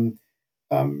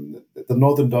 the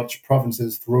northern Dutch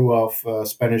provinces threw off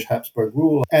Spanish Habsburg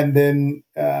rule, and then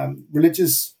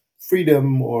religious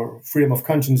freedom or freedom of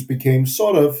conscience became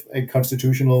sort of a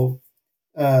constitutional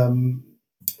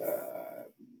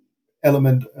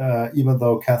element, even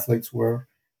though Catholics were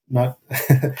not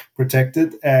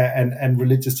protected, and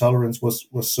religious tolerance was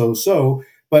so.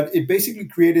 But it basically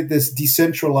created this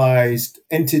decentralized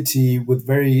entity with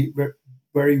very, very,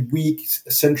 very weak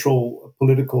central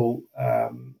political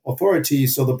authority.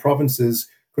 So the provinces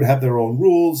could have their own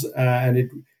rules, and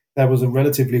that was a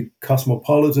relatively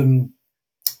cosmopolitan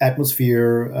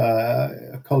atmosphere,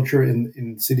 culture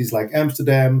in cities like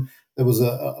Amsterdam. There was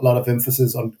a lot of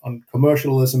emphasis on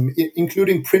commercialism,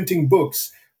 including printing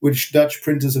books, which Dutch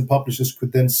printers and publishers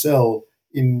could then sell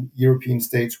in European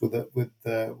states with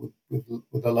a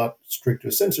lot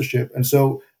stricter censorship. And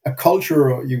so a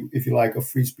culture, if you like, of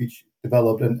free speech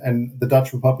developed, and the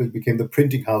Dutch Republic became the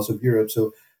printing house of Europe.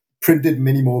 So printed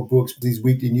many more books. These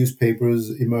weekly newspapers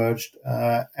emerged,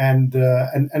 and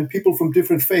people from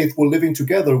different faiths were living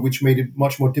together, which made it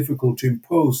much more difficult to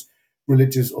impose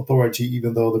religious authority,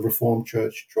 even though the Reformed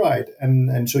Church tried.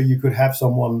 And so you could have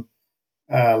someone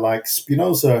like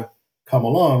Spinoza come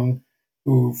along,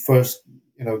 who first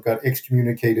got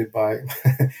excommunicated by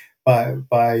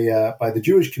by the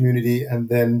Jewish community, and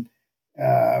then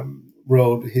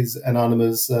wrote his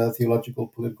anonymous theological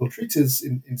political treatise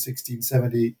in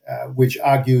 1670, which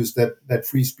argues that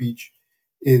free speech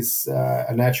is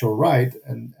a natural right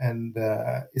and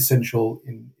essential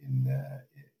in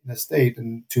a state,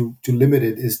 and to limit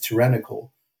it is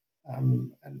tyrannical.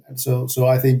 And so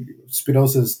I think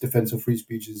Spinoza's defense of free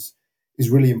speech is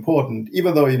really important,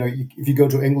 even though, if you go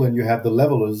to England, you have the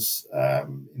Levelers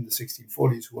in the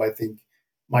 1640s, who I think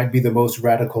might be the most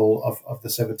radical of the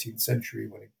 17th century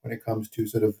when it comes to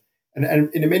sort of,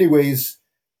 and in many ways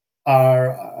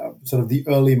are sort of the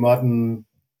early modern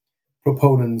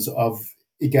proponents of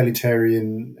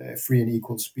egalitarian, free and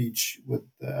equal speech with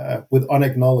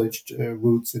unacknowledged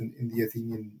roots in the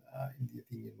Athenian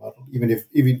model, even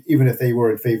if they were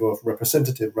in favor of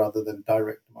representative rather than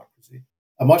direct democracy.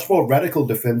 A much more radical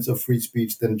defense of free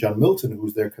speech than John Milton,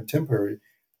 who's their contemporary,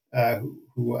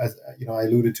 who, as I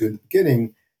alluded to in the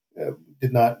beginning,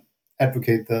 did not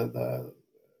advocate the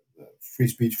free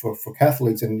speech for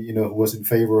Catholics, and who was in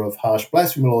favor of harsh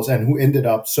blasphemy laws, and who ended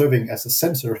up serving as a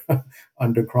censor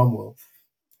under Cromwell.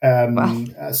 Wow.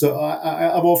 So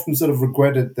I've often sort of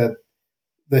regretted that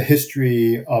the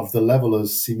history of the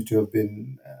Levelers seems to have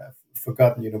been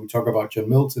forgotten. We talk about John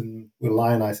Milton, we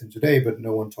lionize him today, but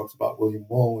no one talks about William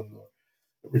Warren or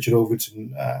Richard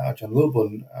Overton, John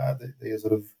Lilburn. They are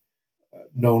sort of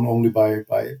known only by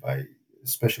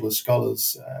specialist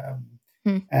scholars.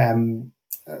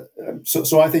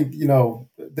 So I think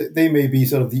they may be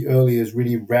sort of the earliest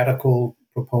really radical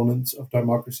proponents of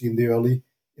democracy in the early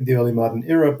modern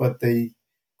era, but they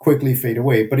quickly fade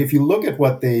away. But if you look at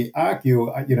what they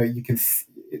argue, you can,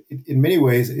 in many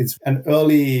ways, it's an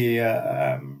early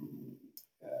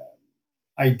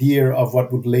idea of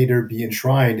what would later be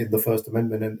enshrined in the First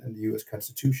Amendment and the U.S.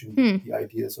 Constitution, the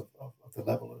ideas of the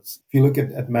Levelers. If you look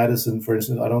at Madison, for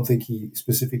instance, I don't think he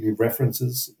specifically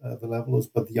references the Levelers,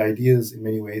 but the ideas in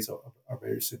many ways are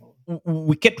very similar.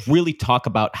 We can't really talk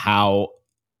about how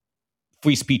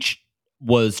free speech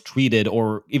was treated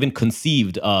or even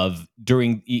conceived of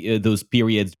during those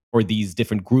periods or these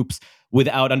different groups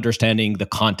without understanding the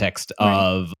context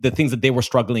of the things that they were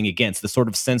struggling against, the sort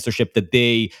of censorship that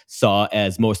they saw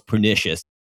as most pernicious.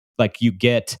 Like, you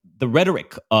get the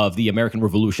rhetoric of the American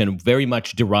Revolution very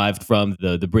much derived from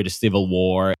the British Civil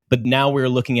War, but now we're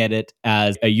looking at it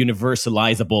as a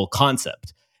universalizable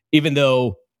concept, even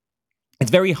though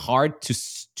it's very hard to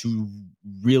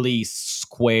really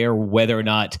square whether or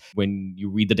not, when you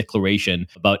read the Declaration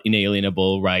about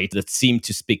inalienable rights that seem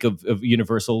to speak of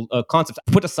universal concepts,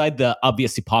 put aside the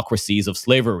obvious hypocrisies of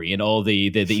slavery and all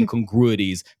the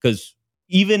incongruities, because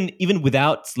even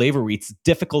without slavery, it's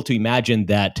difficult to imagine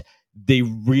that they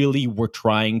really were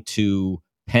trying to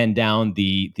pen down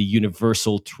the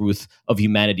universal truth of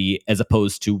humanity as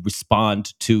opposed to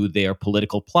respond to their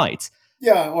political plight.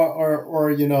 Yeah,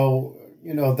 or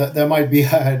that there might be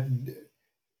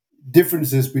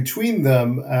differences between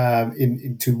them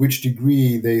in to which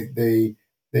degree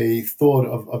they thought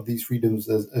of these freedoms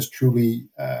as truly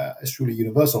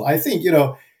universal. I think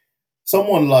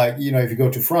someone like if you go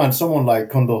to France, someone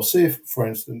like Condorcet, for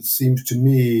instance, seems to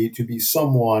me to be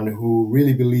someone who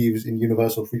really believes in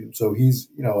universal freedom. So he's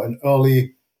an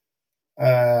early.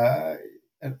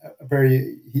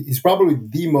 He's probably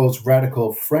the most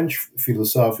radical French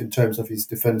philosopher in terms of his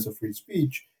defense of free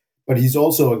speech, but he's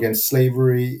also against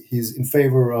slavery. He's in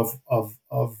favor of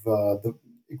the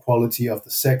equality of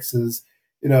the sexes.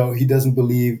 He doesn't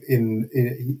believe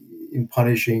in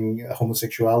punishing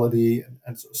homosexuality,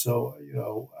 and so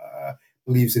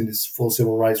believes in this full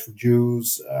civil rights for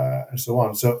Jews and so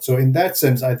on. So in that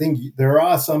sense, I think there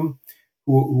are some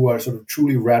who are sort of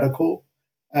truly radical.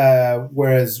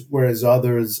 Whereas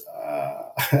others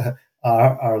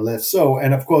are less so,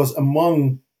 and of course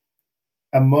among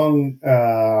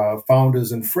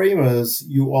founders and framers,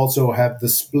 you also have the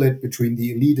split between the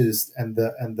elitist and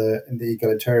the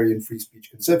egalitarian free speech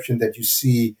conception that you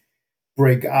see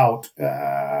break out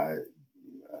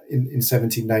in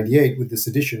 1798 with the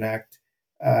Sedition Act.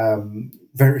 7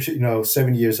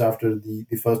 years after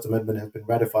the First Amendment has been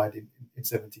ratified in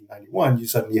 1791, you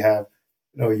suddenly have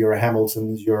your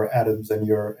Hamiltons, your Adams, and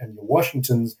your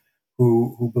Washingtons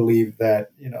who believe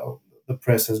that the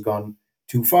press has gone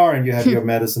too far, and you have your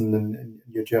Madison and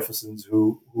your Jeffersons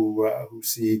who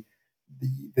see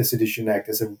the Sedition Act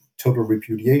as a total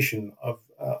repudiation of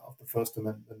the First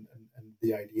Amendment and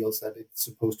the ideals that it's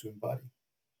supposed to embody.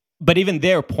 But even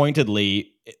there,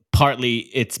 pointedly, partly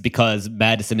it's because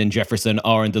Madison and Jefferson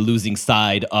are on the losing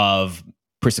side of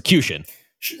persecution.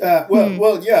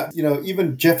 Well, yeah.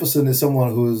 Even Jefferson is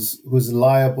someone who's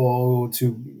liable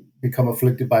to become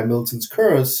afflicted by Milton's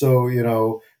curse. So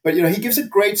but he gives a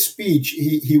great speech.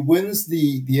 He wins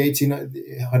the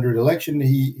 1800 election.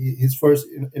 His first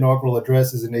inaugural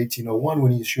address is in 1801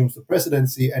 when he assumes the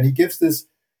presidency, and he gives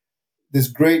this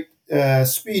great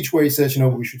speech where he says,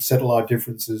 we should settle our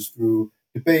differences through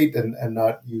debate and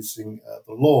not using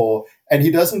the law. And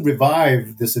he doesn't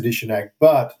revive the Sedition Act,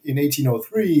 but in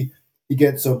 1803. He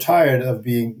gets so tired of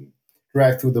being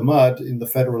dragged through the mud in the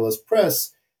Federalist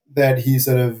press that he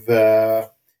sort of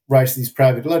writes these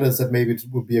private letters that maybe it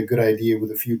would be a good idea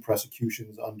with a few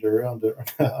prosecutions under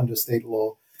state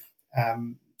law.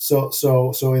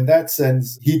 So in that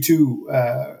sense, he too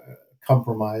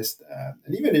compromised.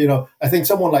 And even I think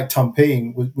someone like Tom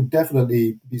Paine would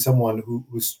definitely be someone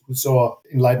who saw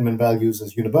Enlightenment values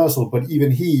as universal. But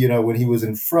even he, when he was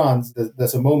in France,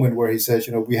 there's a moment where he says,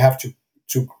 we have to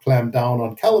clamp down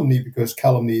on calumny because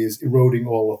calumny is eroding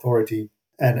all authority,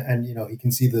 and he can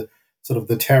see the sort of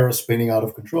the terror spinning out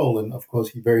of control, and of course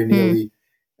he very nearly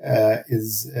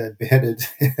is beheaded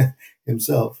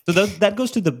himself. So that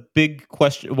goes to the big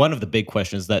question. One of the big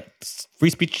questions that free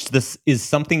speech this is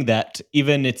something that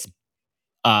even its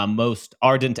most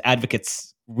ardent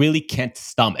advocates really can't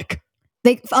stomach.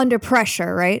 Under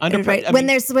pressure, right? Right. When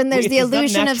there's the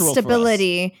illusion of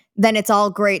stability, then it's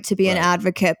all great to be an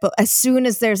advocate. But as soon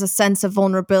as there's a sense of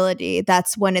vulnerability,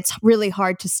 that's when it's really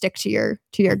hard to stick to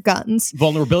your guns.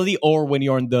 Vulnerability, or when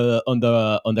you're on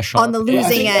the sharp on the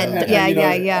losing end.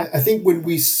 Yeah. I think when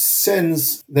we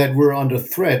sense that we're under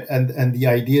threat and the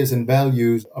ideas and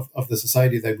values of the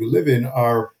society that we live in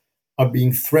are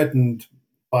being threatened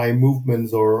by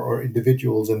movements or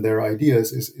individuals and their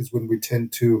ideas, is when we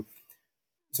tend to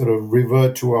sort of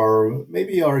revert to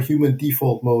our human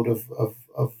default mode of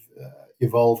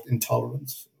evolved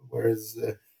intolerance, whereas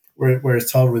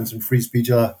tolerance and free speech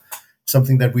are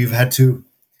something that we've had to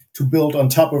build on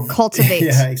top of cultivate.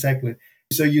 Yeah, exactly.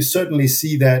 So you certainly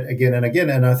see that again and again,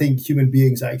 and I think human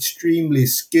beings are extremely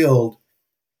skilled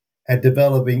at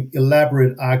developing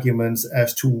elaborate arguments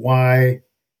as to why,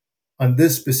 on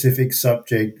this specific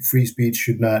subject, free speech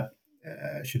should not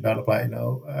apply.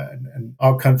 And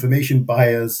our confirmation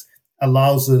bias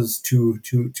allows us to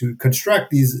construct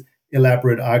these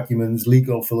elaborate arguments,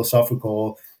 legal,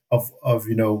 philosophical, of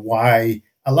why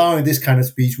allowing this kind of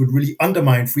speech would really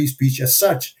undermine free speech as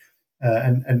such,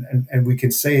 and we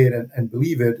can say it and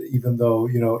believe it, even though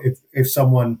if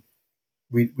someone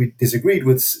we disagreed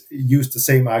with used the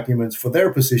same arguments for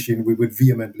their position, we would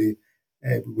vehemently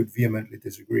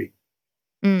disagree.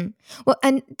 Well,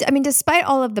 and I mean, despite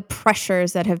all of the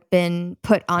pressures that have been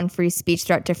put on free speech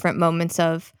throughout different moments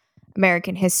of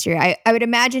American history, I would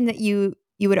imagine that you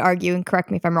would argue, and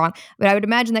correct me if I'm wrong, but I would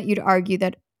imagine that you'd argue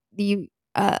that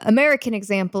American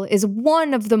example is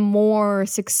one of the more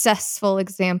successful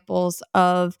examples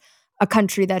of a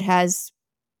country that has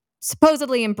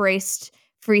supposedly embraced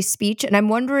free speech. And I'm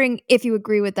wondering if you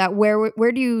agree with that.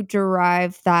 Where do you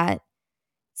derive that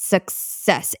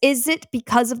success? Is it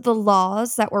because of the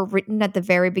laws that were written at the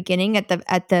very beginning, at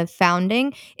the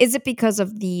founding? Is it because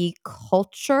of the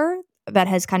culture that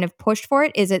has kind of pushed for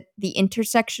it? Is it the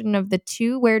intersection of the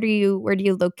two? Where do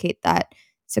you locate that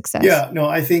success? Yeah, no,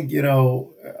 I think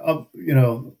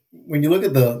when you look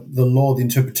at the law, the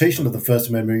interpretation of the First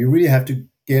Amendment, you really have to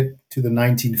get to the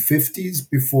 1950s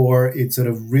before it sort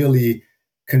of really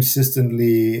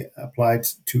consistently applied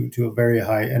to a very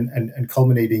high and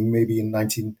culminating maybe in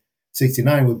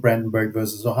 1969 with Brandenburg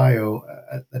versus Ohio,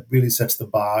 that really sets the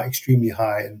bar extremely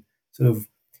high and sort of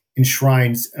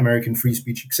enshrines American free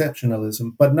speech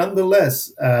exceptionalism. But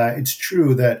nonetheless, it's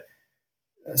true that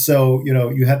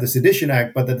you had the Sedition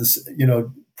Act, but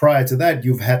that prior to that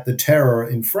you've had the terror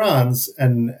in France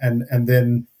and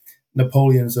then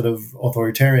Napoleon's sort of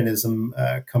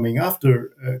authoritarianism coming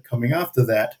after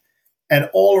that, and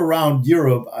all around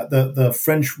Europe, the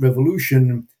French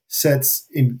Revolution sets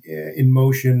in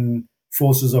motion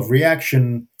forces of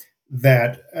reaction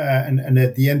that and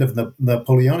at the end of the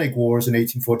Napoleonic Wars in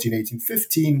 1814,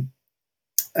 1815,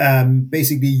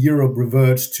 basically Europe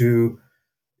reverts to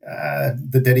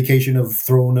the dedication of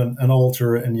throne and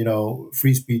altar, and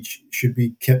free speech should be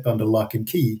kept under lock and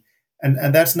key,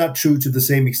 and that's not true to the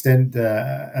same extent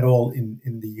at all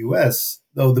in the U.S.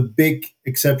 Though the big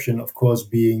exception, of course,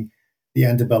 being the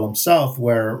antebellum South,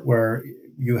 where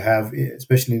you have,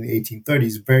 especially in the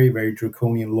 1830s, very very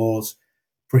draconian laws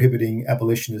prohibiting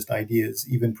abolitionist ideas,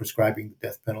 even prescribing the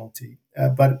death penalty.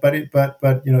 But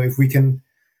if we can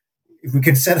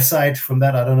set aside from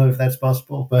that, I don't know if that's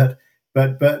possible, but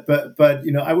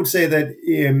I would say that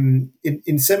in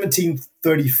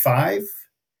 1735,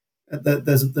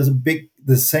 there's a big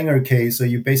the Sanger case. So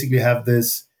you basically have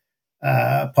this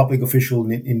public official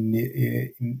in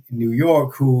New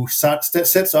York who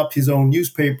sets up his own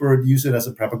newspaper, use it as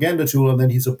a propaganda tool, and then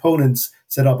his opponents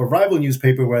set up a rival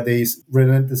newspaper where they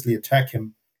relentlessly attack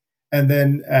him, and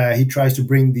then he tries to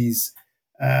bring these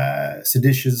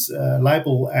seditious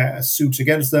libel suits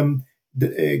against them.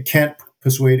 Can't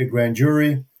persuade a grand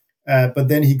jury, but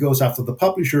then he goes after the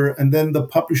publisher, and then the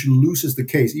publisher loses the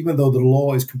case, even though the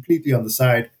law is completely on the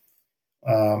side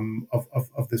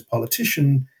of this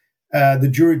politician. The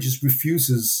jury just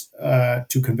refuses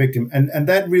to convict him, and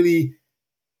that really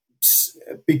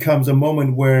becomes a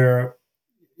moment where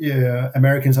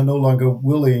Americans are no longer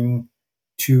willing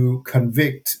to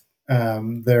convict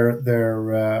their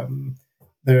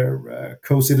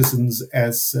co-citizens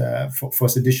as for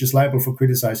seditious libel for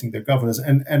criticizing their governors,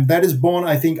 and that is born,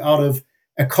 I think, out of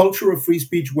a culture of free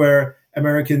speech where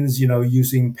Americans,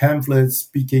 using pamphlets,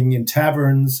 speaking in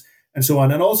taverns, and so on,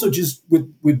 and also just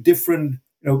with different,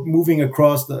 moving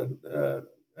across the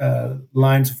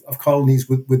lines of colonies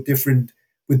with different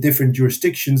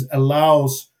jurisdictions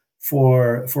allows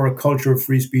for a culture of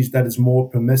free speech that is more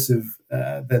permissive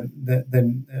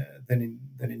than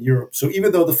in Europe. So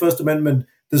even though the First Amendment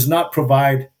does not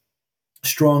provide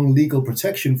strong legal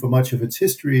protection for much of its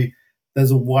history,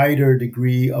 there's a wider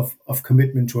degree of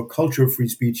commitment to a culture of free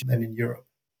speech than in Europe.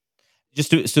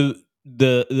 Just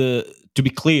to be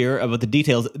clear about the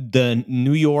details, the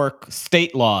New York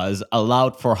state laws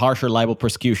allowed for harsher libel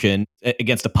prosecution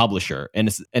against a publisher,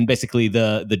 and basically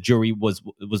the jury was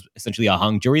essentially a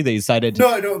hung jury. They decided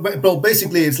well,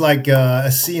 basically it's like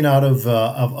a scene out of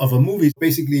a movie.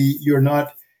 Basically,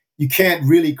 you can't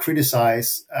really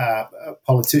criticize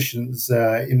politicians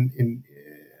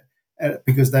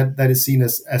because that is seen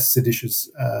as seditious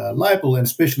libel, and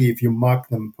especially if you mock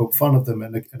them, poke fun of them,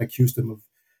 and accuse them of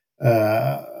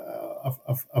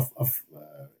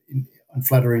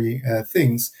unflattering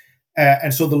things.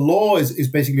 And so the law is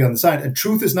basically on the side, and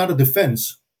truth is not a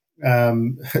defense.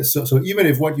 So even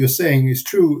if what you're saying is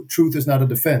true, truth is not a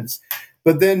defense.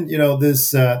 But then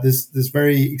this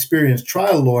very experienced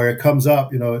trial lawyer comes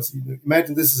up.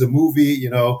 Imagine this is a movie.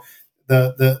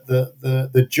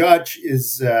 The judge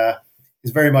is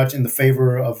very much in the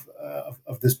favor of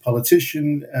this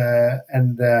politician,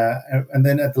 and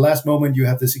then at the last moment you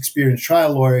have this experienced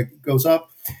trial lawyer goes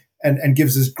up and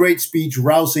gives this great speech,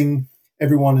 rousing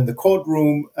everyone in the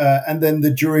courtroom, and then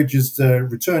the jury just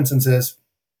returns and says,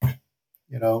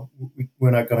 we're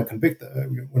not going to convict.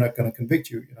 We're not going to convict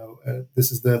you.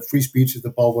 This is the free speech is the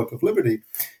bulwark of liberty,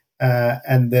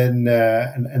 and then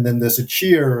there's a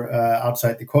cheer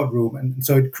outside the courtroom, and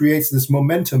so it creates this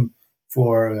momentum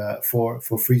for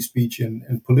free speech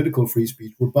and political free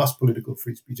speech, robust political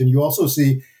free speech. And you also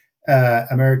see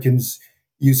Americans,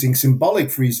 using symbolic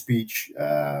free speech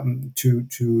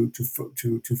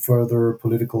to further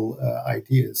political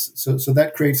ideas. So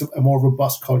that creates a more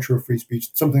robust culture of free speech,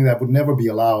 something that would never be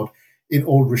allowed in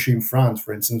old regime France,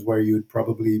 for instance, where you'd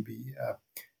probably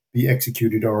be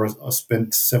executed or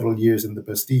spent several years in the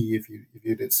Bastille if you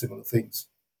did similar things.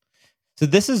 So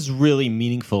this is really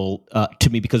meaningful to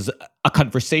me because a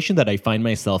conversation that I find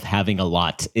myself having a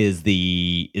lot is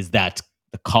that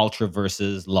the culture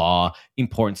versus law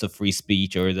importance of free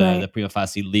speech, or the prima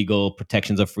facie legal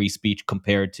protections of free speech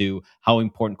compared to how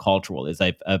important cultural is.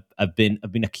 I've been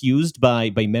accused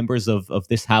by members of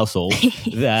this household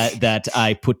that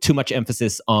I put too much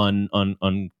emphasis on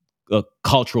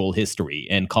cultural history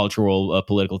and cultural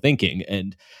political thinking.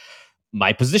 And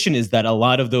my position is that a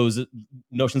lot of those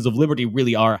notions of liberty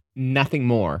really are nothing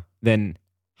more than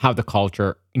how the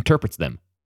culture interprets them.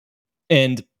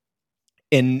 And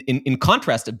in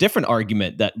contrast, a different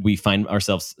argument that we find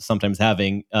ourselves sometimes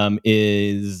having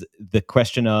is the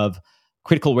question of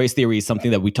critical race theory is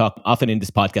something that we talk often in this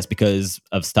podcast because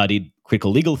I've studied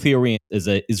critical legal theory as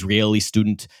an Israeli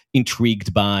student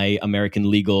intrigued by American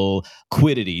legal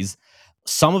quiddities.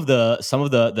 Some of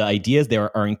the ideas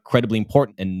there are incredibly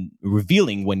important and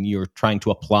revealing when you're trying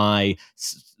to apply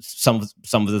some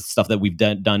of the stuff that we've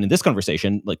done in this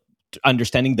conversation, like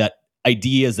understanding that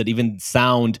ideas that even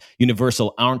sound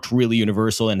universal aren't really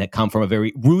universal and that come from a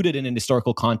very rooted in an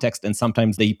historical context, and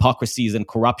sometimes the hypocrisies and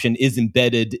corruption is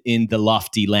embedded in the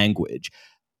lofty language.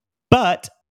 But,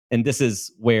 and this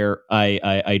is where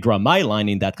I draw my line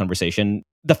in that conversation,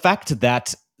 the fact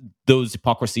that those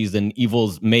hypocrisies and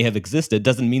evils may have existed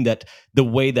doesn't mean that the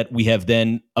way that we have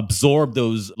then absorbed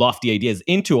those lofty ideas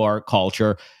into our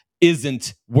culture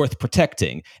isn't worth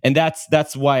protecting. And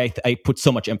that's why I put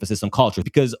so much emphasis on culture,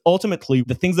 because ultimately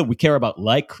the things that we care about,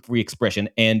 like free expression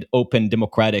and open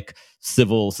democratic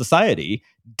civil society,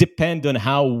 depend on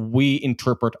how we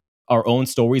interpret our own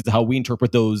stories, how we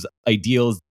interpret those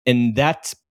ideals. And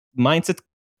that mindset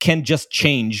can just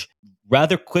change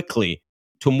rather quickly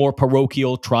to more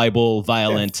parochial, tribal,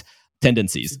 violent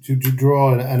tendencies. To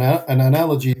draw an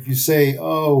analogy, if you say,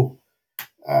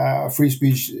 free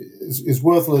speech is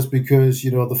worthless because,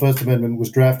 the First Amendment was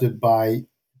drafted by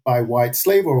white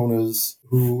slave owners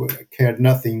who cared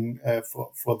nothing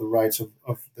for the rights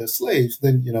of their slaves,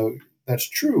 then, that's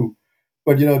true.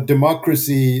 But,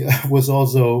 democracy was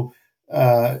also,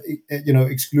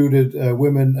 excluded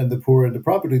women and the poor and the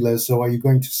propertyless. So are you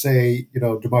going to say,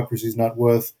 democracy is not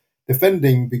worth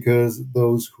defending because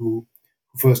those who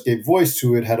first gave voice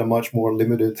to it had a much more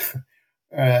limited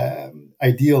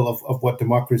ideal of what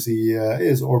democracy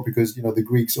is, or because the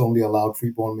Greeks only allowed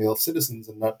freeborn male citizens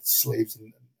and not slaves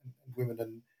and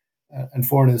women and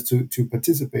foreigners to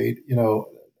participate.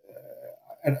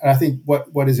 And I think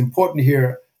what is important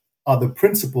here are the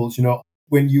principles.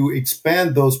 When you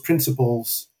expand those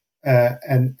principles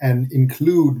and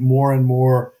include more and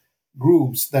more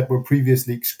groups that were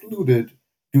previously excluded,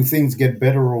 do things get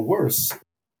better or worse?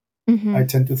 Mm-hmm. I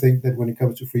tend to think that when it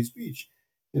comes to free speech,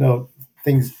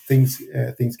 things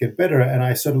get better. And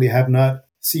I certainly have not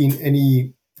seen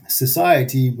any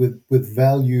society with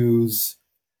values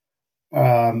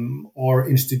or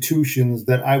institutions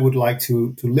that I would like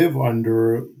to live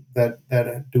under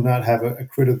that do not have a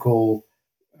critical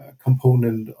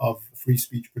component of free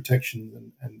speech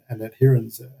protection and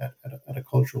adherence at a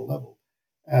cultural level.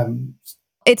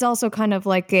 It's also kind of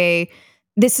like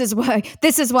this is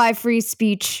why free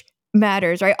speech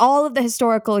matters, right? All of the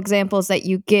historical examples that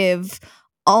you give,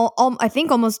 I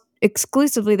think almost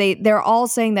exclusively, they're all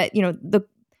saying that the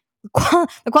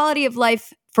quality of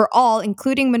life for all,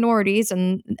 including minorities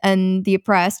and the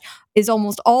oppressed, is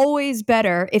almost always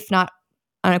better, if not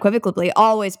unequivocally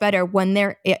always better, when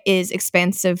there is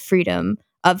expansive freedom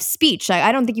of speech.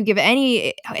 I don't think you give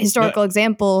any historical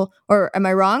example, or am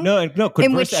I wrong? No.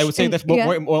 Conversely, I would say that's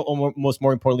more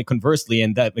importantly, conversely,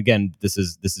 and that again, this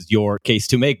is your case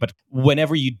to make. But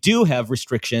whenever you do have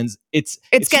restrictions, it's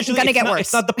going to get worse.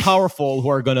 It's not the powerful who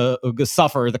are going to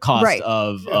suffer the cost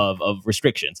of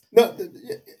restrictions. No,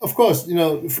 of course,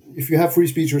 if you have free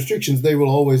speech restrictions, they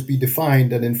will always be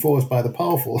defined and enforced by the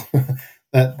powerful.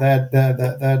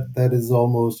 that is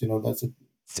almost that's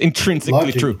it's intrinsically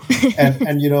logic. True. and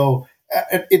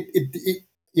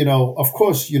of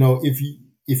course,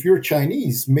 if you're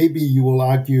Chinese, maybe you will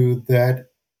argue that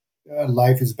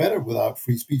life is better without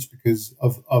free speech because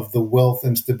of the wealth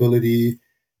and stability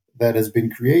that has been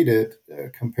created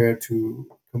compared to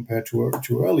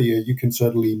earlier. You can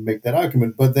certainly make that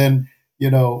argument, but then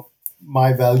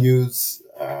my values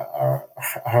are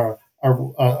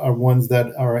ones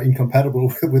that are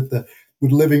incompatible with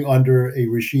with living under a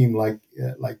regime like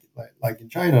in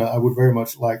China, I would very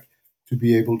much like to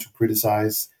be able to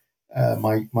criticize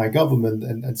my government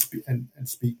and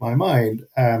speak my mind.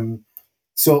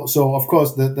 So of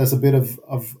course there's a bit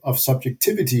of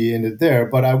subjectivity in it there,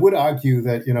 but I would argue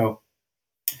that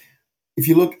if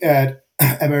you look at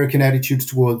American attitudes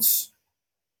towards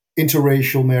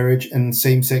interracial marriage and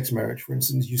same-sex marriage, for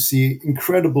instance, you see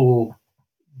incredible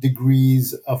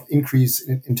degrees of increase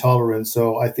in intolerance.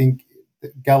 So I think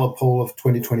the Gallup poll of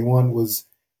 2021 was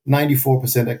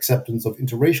 94% acceptance of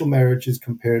interracial marriages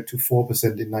compared to 4%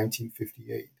 in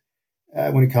 1958.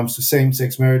 When it comes to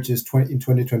same-sex marriages, in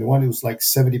 2021, it was like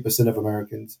 70% of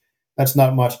Americans. That's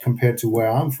not much compared to where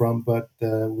I'm from, but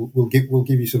we'll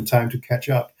give you some time to catch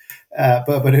up.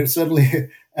 But it's certainly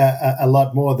a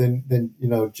lot more than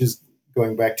just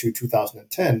going back to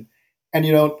 2010.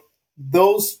 And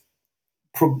those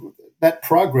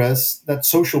that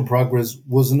social progress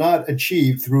was not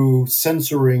achieved through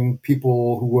censoring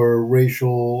people who were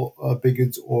racial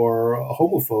bigots or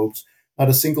homophobes. Not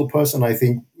a single person, I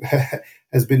think,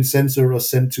 has been censored or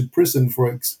sent to prison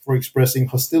for expressing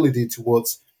hostility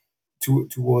towards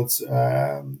the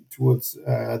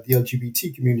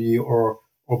LGBT community or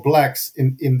blacks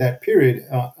in that period.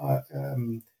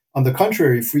 On the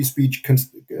contrary, free speech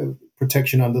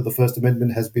protection under the First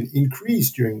Amendment has been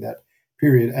increased during that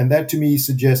period, and that to me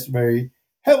suggests very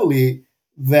heavily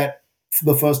that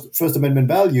the First Amendment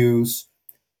values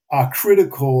are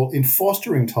critical in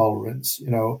fostering tolerance.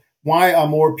 Why are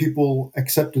more people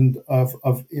acceptant of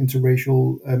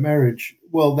interracial marriage?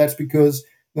 Well, that's because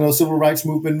civil rights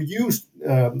movement used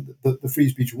the free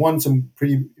speech, won some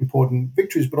pretty important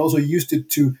victories, but also used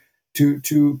it to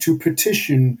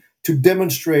petition, to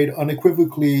demonstrate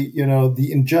unequivocally, the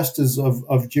injustice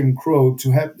of Jim Crow,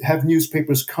 to have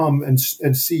newspapers come and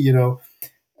see,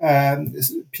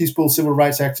 peaceful civil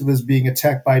rights activists being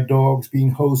attacked by dogs,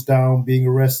 being hosed down, being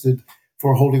arrested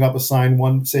for holding up a sign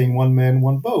saying "one man,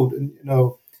 one vote," and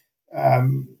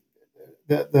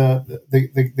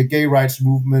the gay rights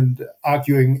movement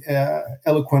arguing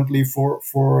eloquently for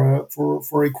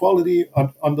equality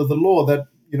under the law that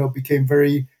became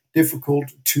very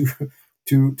difficult to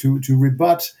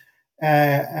rebut,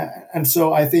 and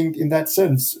so I think in that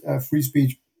sense, free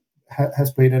speech has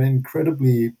played an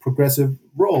incredibly progressive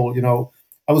role.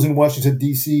 I was in Washington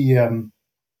D.C.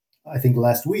 I think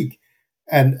last week.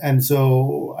 And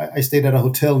so I stayed at a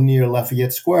hotel near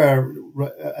Lafayette Square,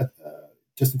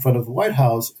 just in front of the White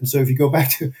House. And so if you go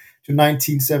back to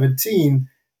 1917,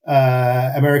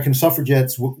 American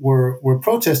suffragettes were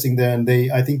protesting there, and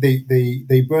I think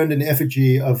they burned an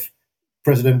effigy of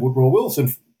President Woodrow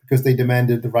Wilson because they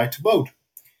demanded the right to vote.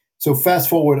 So fast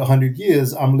forward 100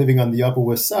 years, I'm living on the Upper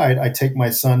West Side. I take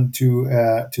my son to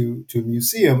a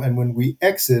museum, and when we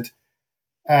exit,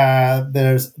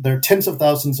 there are tens of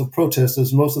thousands of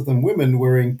protesters, most of them women,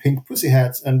 wearing pink pussy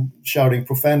hats and shouting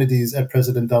profanities at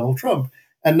President Donald Trump.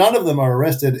 And none of them are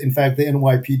arrested. In fact, the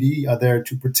NYPD are there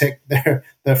to protect their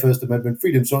First Amendment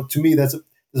freedom. So to me, that's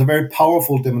a very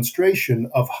powerful demonstration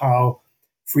of how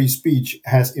free speech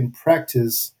has, in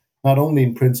practice, not only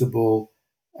in principle,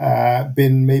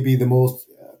 been maybe the most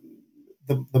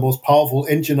powerful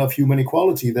engine of human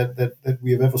equality that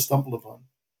we have ever stumbled upon.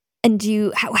 And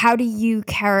how do you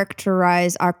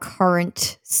characterize our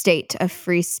current state of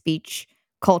free speech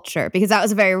culture? Because that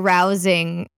was a very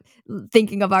rousing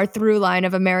thinking of our through line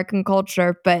of American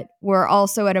culture, but we're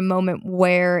also at a moment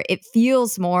where it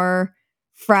feels more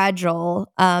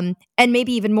fragile, and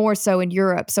maybe even more so in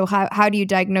Europe. So how do you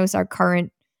diagnose our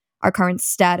current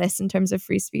status in terms of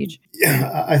free speech?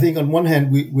 Yeah, I think on one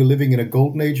hand, we're living in a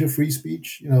golden age of free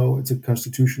speech. It's a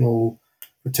constitutional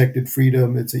protected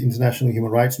freedom. It's an international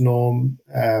human rights norm.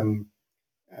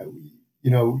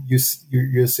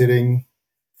 You're sitting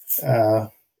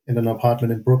in an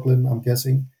apartment in Brooklyn, I'm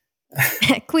guessing.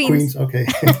 Queens. Okay.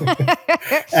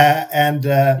 And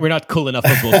we're not cool enough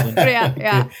for Brooklyn.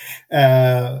 Yeah.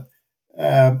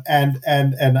 And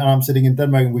I'm sitting in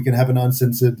Denmark, and we can have an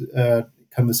uncensored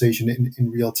conversation in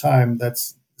real time.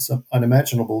 That's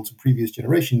unimaginable to previous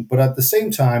generation. But at the same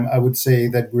time, I would say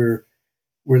that we're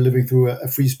living through a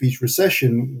free speech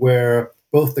recession where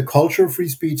both the culture of free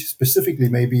speech, specifically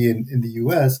maybe in the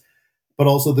US, but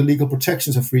also the legal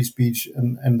protections of free speech,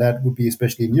 and that would be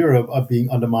especially in Europe, are being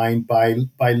undermined by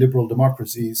liberal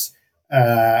democracies.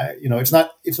 It's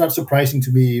not surprising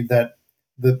to me that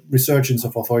the resurgence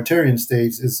of authoritarian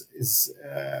states is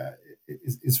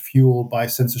fueled by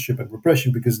censorship and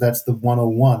repression, because that's the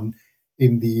 101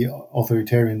 in the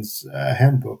authoritarian's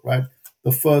handbook, right?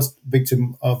 The first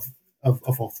victim of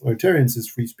authoritarians is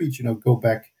free speech. Go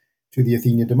back to the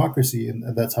Athenian democracy,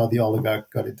 and that's how the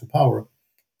oligarch got into power.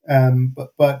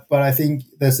 But I think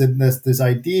there's this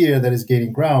idea that is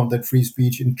gaining ground that free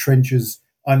speech entrenches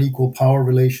unequal power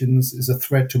relations, is a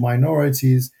threat to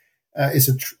minorities,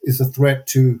 is a threat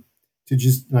to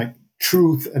just like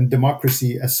truth and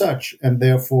democracy as such, and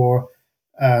therefore,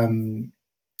 you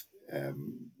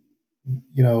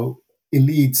know,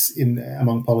 elites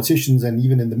among politicians and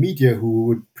even in the media who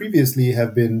would previously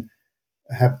have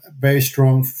very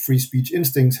strong free speech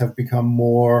instincts have become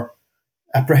more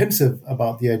apprehensive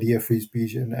about the idea of free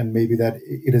speech, and maybe that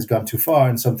it has gone too far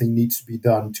and something needs to be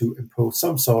done to impose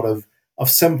some sort of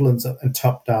semblance and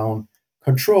top-down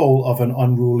control of an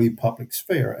unruly public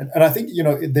sphere. And I think, you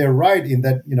know, they're right in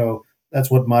that, you know,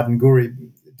 that's what Martin Gurri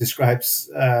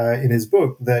describes in his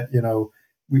book, that, you know,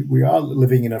 we are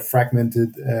living in a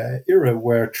fragmented era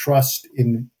where trust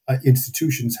in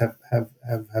institutions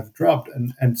have dropped,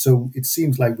 and so it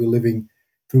seems like we're living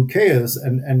through chaos.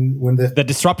 And when the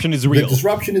disruption is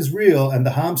real, and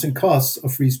the harms and costs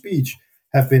of free speech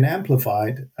have been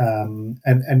amplified. And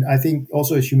I think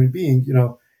also as human beings, you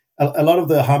know, a lot of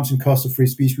the harms and costs of free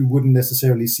speech we wouldn't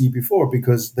necessarily see before,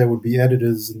 because there would be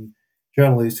editors and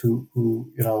journalists who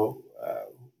you know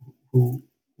who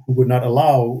would not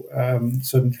allow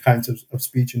certain kinds of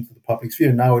speech into the public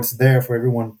sphere. Now it's there for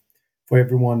everyone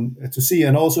to see.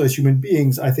 And also as human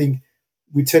beings, I think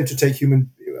we tend to take in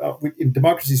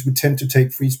democracies, we tend to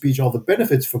take free speech, all the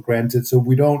benefits for granted. So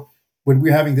we don't, when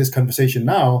we're having this conversation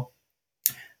now,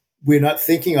 we're not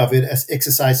thinking of it as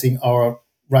exercising our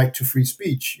right to free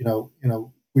speech. You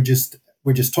know, we're just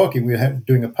talking. We're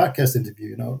doing a podcast interview.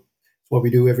 You know, it's what we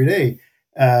do every day.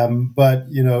 But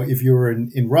you know, if you're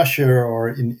in Russia or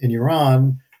in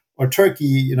Iran or Turkey,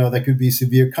 you know, there could be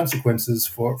severe consequences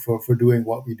for doing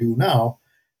what we do now.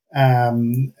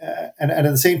 And at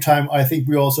the same time, I think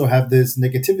we also have this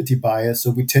negativity bias,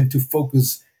 so we tend to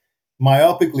focus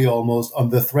myopically almost on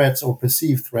the threats or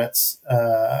perceived threats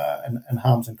and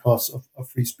harms and costs of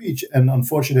free speech. And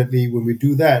unfortunately, when we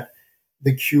do that,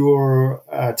 the cure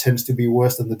tends to be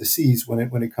worse than the disease when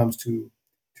it comes to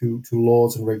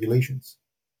laws and regulations.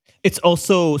 It's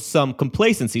also some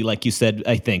complacency, like you said,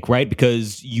 I think, right?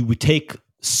 Because you would take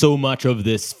so much of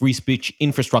this free speech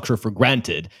infrastructure for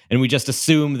granted, and we just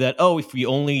assume that, oh, if we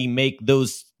only make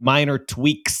those minor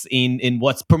tweaks in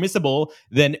what's permissible,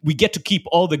 then we get to keep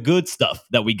all the good stuff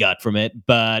that we got from it,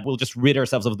 but we'll just rid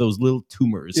ourselves of those little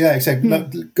tumors. Yeah, exactly.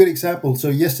 Good example. So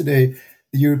yesterday,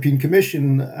 the European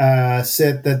Commission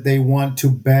said that they want to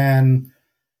ban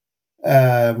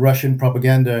Russian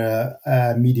propaganda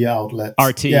media outlets.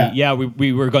 RT, yeah,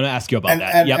 we were going to ask you about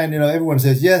that. And you know, everyone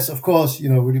says yes, of course. You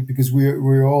know, because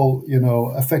we're all, you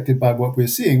know, affected by what we're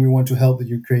seeing. We want to help the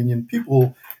Ukrainian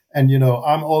people, and you know,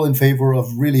 I'm all in favor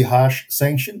of really harsh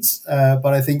sanctions.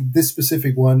 But I think this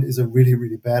specific one is a really,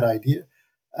 really bad idea.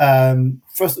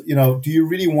 First, you know, do you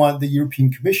really want the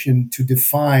European Commission to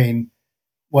define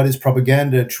what is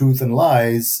propaganda, truth, and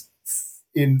lies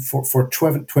for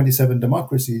 27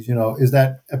 democracies? You know, is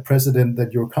that a precedent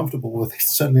that you're comfortable with?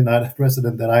 It's certainly not a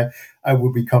precedent that I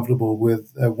would be comfortable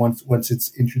with once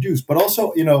it's introduced. But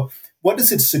also, you know, what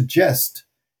does it suggest?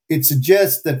 It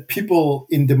suggests that people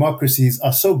in democracies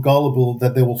are so gullible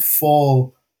that they will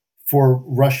fall for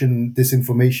Russian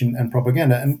disinformation and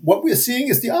propaganda. And what we're seeing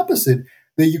is the opposite.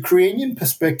 The Ukrainian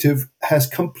perspective has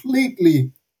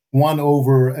completely won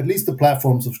over at least the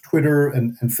platforms of Twitter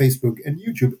and Facebook and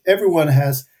YouTube. Everyone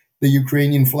has the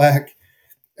Ukrainian flag,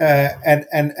 and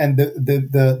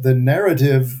the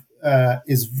narrative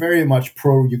is very much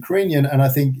pro-Ukrainian. And I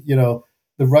think, you know,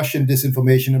 the Russian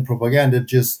disinformation and propaganda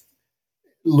just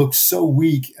looks so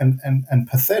weak and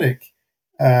pathetic.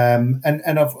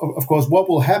 And of course, what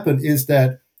will happen is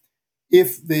that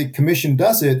if the commission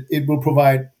does it, it will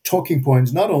provide talking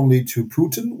points not only to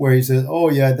Putin, where he says, "Oh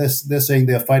yeah, they're saying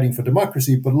they're fighting for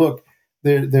democracy, but look,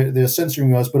 they're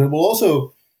censoring us." But it will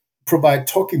also provide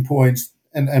talking points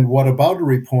and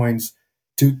whataboutery points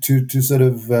to sort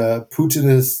of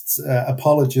Putinists,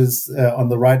 apologists on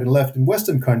the right and left in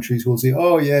Western countries who will say,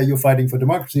 "Oh yeah, you're fighting for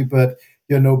democracy, but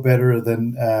you're no better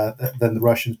than the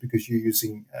Russians because you're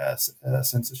using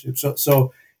censorship."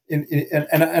 So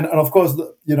and of course,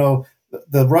 you know,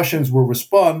 the Russians will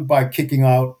respond by kicking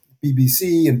out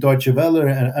BBC and Deutsche Welle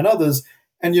and others.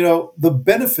 And, you know, the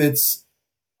benefits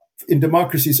in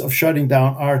democracies of shutting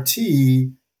down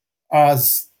RT are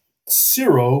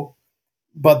zero,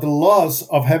 but the loss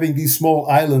of having these small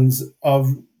islands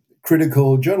of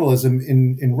critical journalism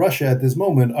in Russia at this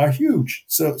moment are huge.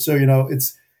 So you know,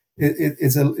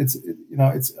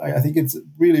 I think it's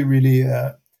really, really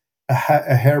a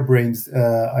harebrained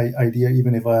idea,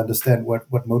 even if I understand what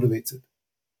motivates it.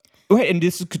 Right, and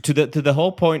this is to the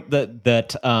whole point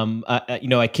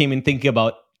I came in thinking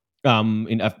about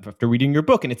after reading your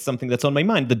book, and it's something that's on my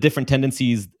mind. The different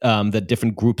tendencies that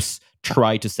different groups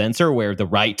try to censor, where the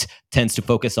right tends to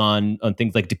focus on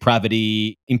things like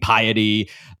depravity, impiety.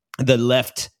 The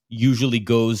left usually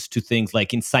goes to things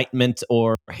like incitement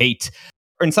or hate,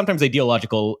 and sometimes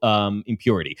ideological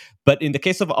impurity. But in the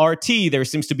case of RT, there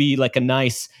seems to be like a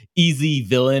nice, easy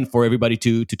villain for everybody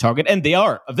to target, and they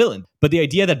are a villain. But the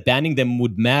idea that banning them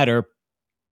would matter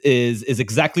is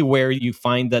exactly where you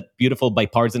find that beautiful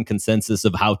bipartisan consensus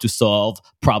of how to solve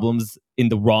problems in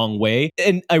the wrong way.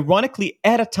 And ironically,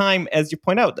 at a time, as you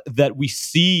point out, that we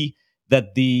see that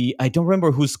I don't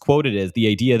remember whose quote it is, the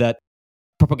idea that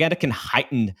propaganda can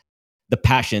heighten the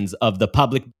passions of the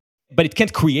public, but it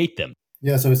can't create them.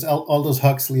 Yeah, so it's Aldous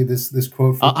Huxley, this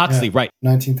quote from Huxley, right.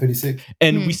 1936.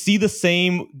 And we see the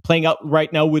same playing out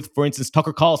right now with, for instance,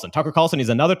 Tucker Carlson. Tucker Carlson is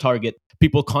another target.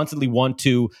 People constantly want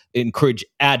to encourage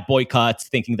ad boycotts,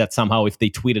 thinking that somehow if they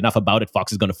tweet enough about it,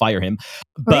 Fox is going to fire him.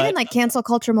 Or even like cancel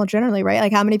culture more generally, right?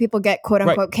 Like how many people get quote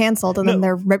unquote canceled and then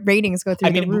their ratings go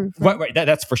through the roof. Right.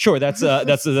 That's for sure. That's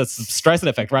that's Streisand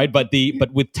effect, right? But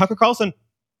with Tucker Carlson,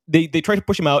 they try to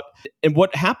push him out. And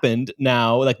what happened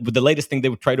now, like with the latest thing they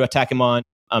would try to attack him on,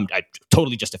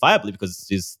 totally justifiably because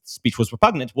his speech was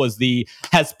repugnant, was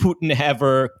has Putin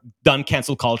ever done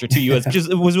cancel culture to you? It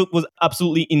was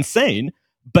absolutely insane.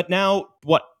 But now,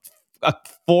 4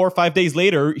 or 5 days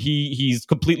later, he's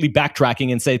completely backtracking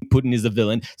and saying Putin is a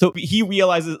villain. So he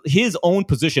realizes his own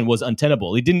position was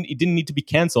untenable. He didn't need to be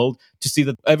canceled to see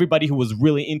that everybody who was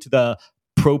really into the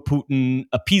pro-Putin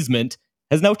appeasement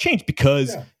has now changed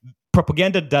because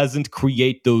propaganda doesn't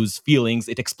create those feelings;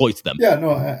 it exploits them. Yeah,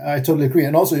 no, I totally agree.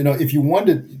 And also, if you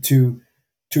wanted to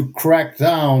crack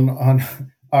down on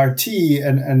RT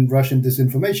and Russian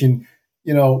disinformation,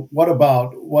 what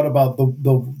about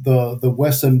the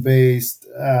Western-based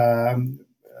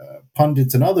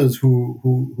pundits and others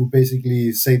who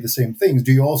basically say the same things?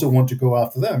 Do you also want to go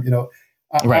after them?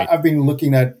 Right. I've been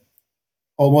looking at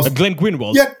almost Glenn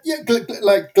Greenwald. Yeah,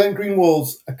 like Glenn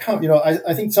Greenwald's account.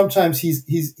 I think sometimes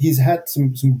he's had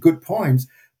some good points,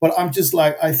 but I'm just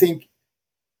like, I think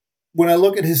when I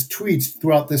look at his tweets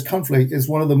throughout this conflict, it's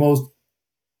one of the most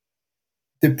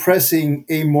depressing,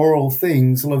 amoral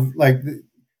things. Sort of like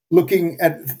looking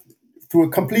at through a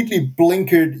completely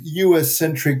blinkered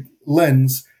U.S.-centric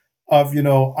lens of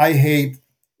I hate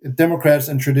Democrats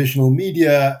and traditional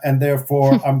media, and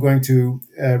therefore I'm going to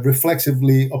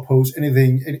reflexively oppose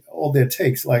all their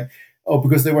takes,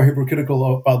 because they were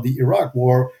hypocritical about the Iraq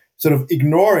war, sort of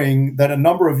ignoring that a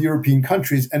number of European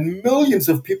countries and millions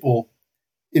of people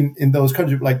in those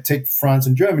countries, like take France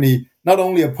and Germany, not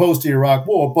only opposed the Iraq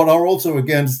war, but are also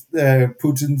against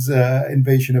Putin's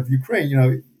invasion of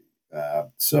Ukraine.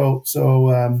 So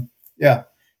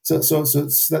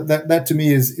that to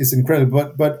me is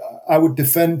incredible. But I would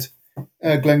defend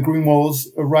Glenn Greenwald's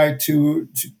right to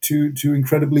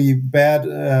incredibly bad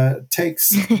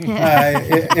takes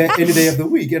any day of the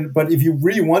week. But if you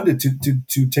really wanted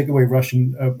to take away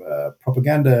Russian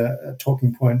propaganda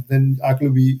talking point, then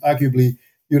arguably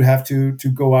you'd have to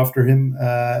go after him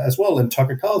as well, and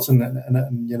Tucker Carlson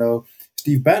and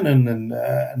Steve Bannon and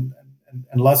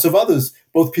lots of others,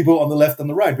 both people on the left and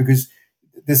the right, because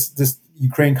this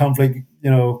Ukraine conflict,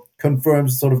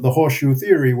 confirms sort of the horseshoe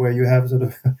theory, where you have sort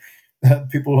of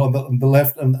people on the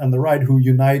left and the right who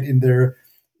unite in their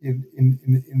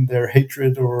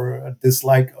hatred or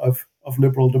dislike of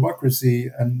liberal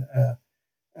democracy. And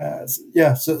I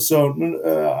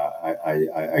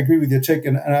agree with your take,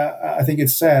 and I think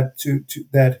it's sad to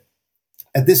that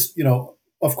at this,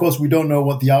 of course, we don't know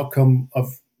what the outcome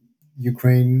of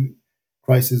Ukraine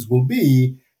crisis will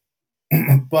be,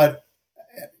 but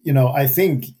I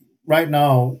think right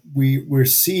now we're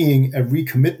seeing a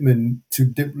recommitment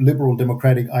to liberal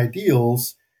democratic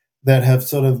ideals that have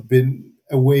sort of been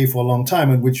away for a long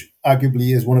time, and which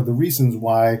arguably is one of the reasons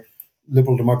why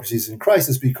liberal democracy is in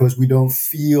crisis, because we don't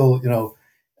feel,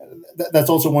 that's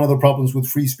also one of the problems with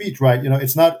free speech, right?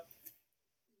 It's not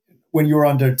when you're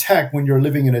under attack, when you're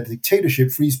living in a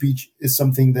dictatorship, free speech is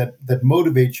something that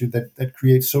motivates you, that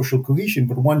creates social cohesion.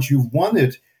 But once you've won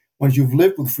it, once you've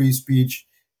lived with free speech,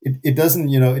 it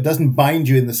doesn't bind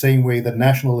you in the same way that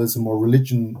nationalism or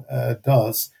religion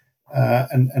does.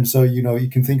 And so, you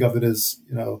can think of it as,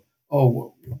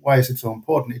 why is it so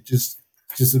important? It's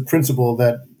just a principle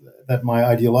that my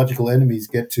ideological enemies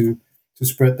get to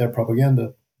spread their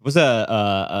propaganda. It was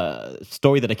a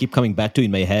story that I keep coming back to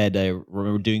in my head. I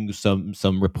remember doing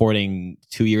some reporting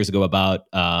 2 years ago about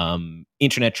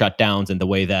internet shutdowns and the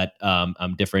way that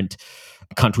different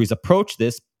countries approach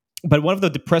this. but one of the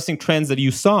depressing trends that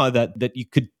you saw that you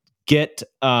could get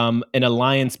an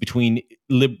alliance between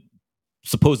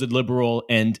supposed liberal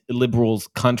and liberals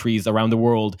countries around the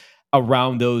world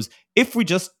around those. If we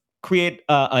just create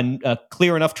a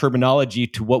clear enough terminology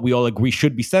to what we all agree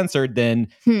should be censored, then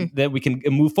we can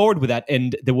move forward with that.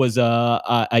 And there was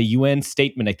a UN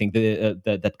statement, I think,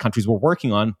 that countries were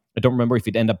working on. I don't remember if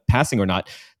it ended up passing or not,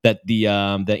 that the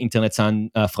Internet Sans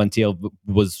Frontières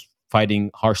was fighting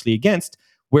harshly against,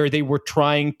 where they were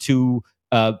trying to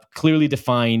clearly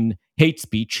define hate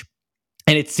speech.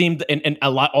 And it seemed, and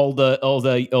a lot, all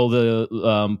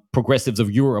the progressives of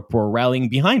Europe were rallying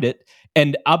behind it.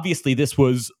 And obviously, this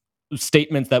was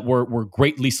statements that were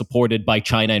greatly supported by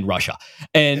China and Russia.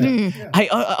 And I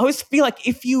always feel like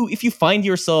if you find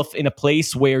yourself in a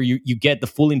place where you get the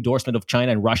full endorsement of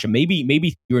China and Russia,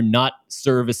 maybe you're not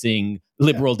servicing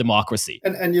liberal democracy.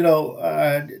 And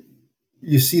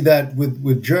you see that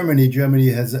with Germany. Germany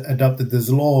has adopted this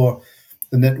law,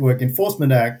 the Network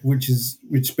Enforcement Act, which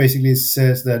basically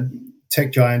says that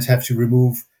tech giants have to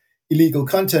remove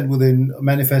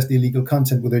manifestly illegal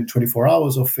content within 24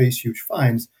 hours or face huge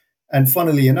fines. And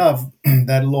funnily enough,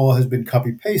 that law has been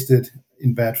copy-pasted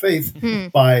in bad faith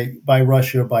by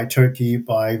Russia, by Turkey,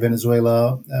 by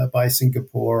Venezuela, by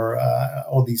Singapore,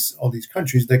 all these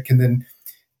countries that can then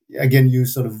again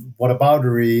use sort of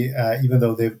whataboutery, even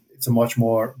though it's a much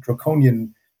more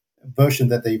draconian version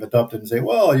that they've adopted, and say,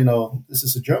 well, this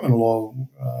is a German law,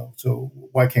 so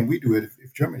why can't we do it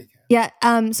if Germany can? Yeah.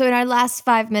 So in our last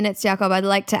 5 minutes, Jakob, I'd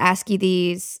like to ask you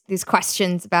these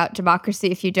questions about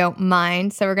democracy, if you don't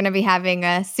mind. So we're going to be having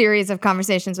a series of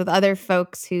conversations with other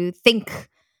folks who think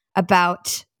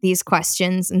about these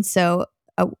questions, and so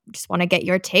I just want to get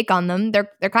your take on them.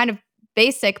 They're kind of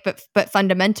basic, but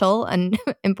fundamental and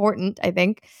important, I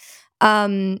think.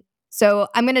 So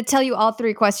I'm going to tell you all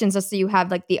three questions just so you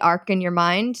have like the arc in your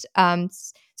mind. So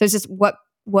it's just what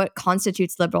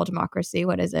constitutes liberal democracy?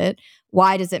 What is it?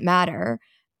 Why does it matter?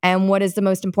 And what is the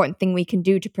most important thing we can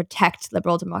do to protect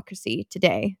liberal democracy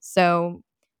today? So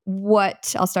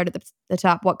I'll start at the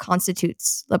top. What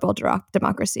constitutes liberal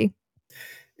democracy?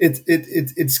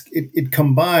 It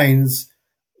combines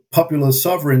popular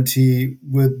sovereignty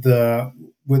with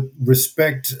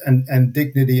respect and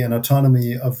dignity and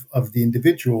autonomy of the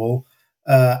individual,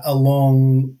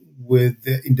 along with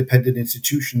the independent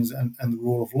institutions and the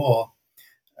rule of law.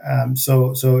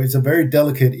 So it's a very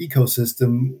delicate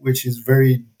ecosystem, which is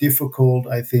very difficult,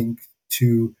 I think,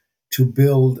 to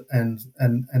build and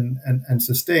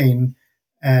sustain,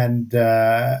 and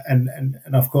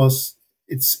of course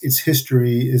its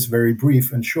history is very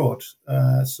brief and short.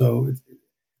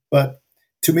 But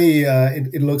to me,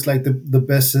 it looks like the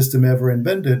best system ever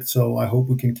invented. So I hope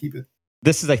we can keep it.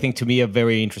 This is, I think, to me, a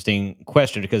very interesting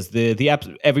question, because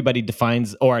everybody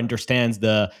defines or understands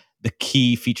the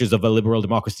key features of a liberal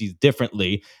democracy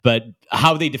differently, but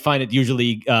how they define it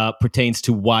usually pertains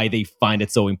to why they find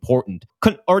it so important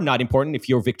or not important. If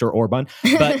you're Viktor Orban,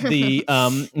 but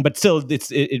but still,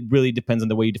 it really depends on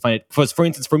the way you define it. For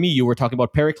instance, for me, you were talking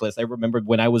about Pericles. I remembered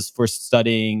when I was first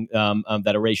studying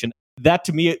that oration. That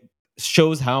to me, it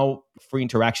shows how free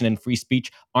interaction and free speech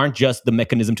aren't just the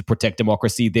mechanism to protect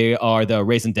democracy; they are the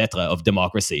raison d'être of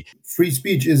democracy. Free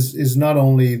speech is not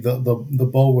only the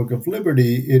bulwark of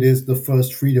liberty; it is the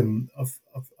first freedom of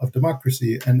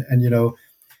democracy. And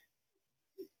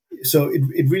so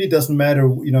it really doesn't matter,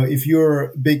 if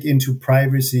you're big into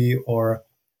privacy or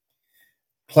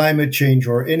climate change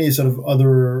or any sort of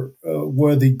other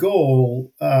worthy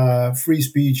goal. Free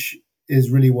speech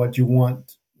is really what you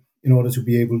want in order to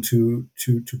be able to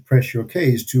press your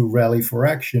case, to rally for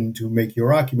action, to make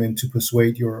your argument, to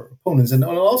persuade your opponents. And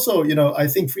also, I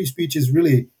think free speech is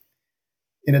really,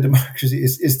 in a democracy,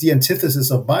 is the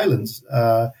antithesis of violence.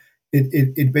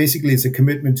 It basically is a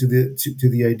commitment to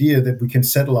the idea that we can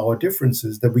settle our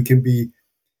differences, that we can be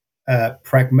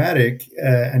pragmatic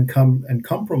and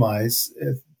compromise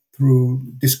through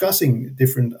discussing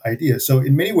different ideas. So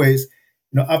in many ways,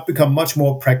 I've become much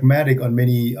more pragmatic on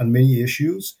many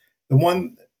issues. The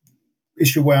one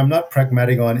issue where I'm not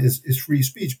pragmatic on is free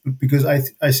speech, because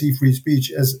I see free speech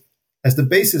as the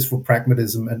basis for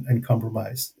pragmatism and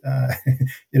compromise.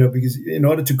 Because in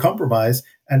order to compromise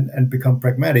and become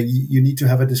pragmatic, you need to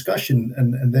have a discussion,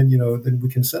 and then then we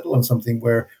can settle on something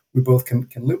where we both can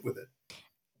live with it.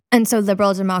 And so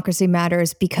liberal democracy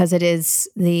matters because it is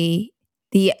the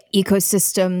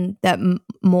ecosystem that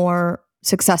more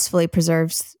successfully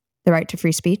preserves the right to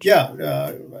free speech. Yeah,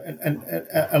 and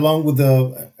along with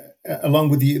the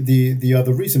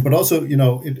other reason, but also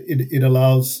it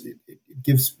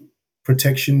gives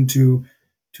protection to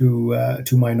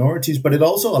minorities, but it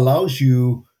also allows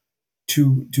you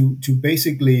to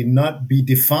basically not be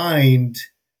defined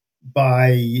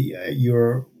by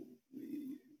your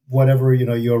whatever,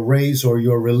 your race or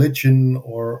your religion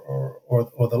or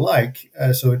the like.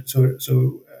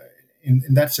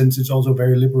 In that sense, it's also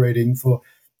very liberating for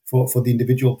the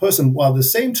individual person. While at the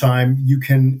same time, you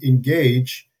can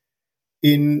engage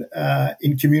in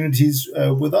communities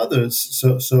with others.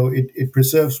 So it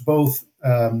preserves both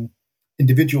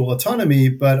individual autonomy,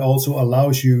 but also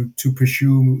allows you to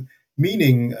pursue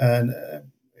meaning and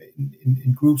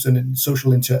in groups and in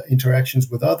social interactions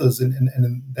with others.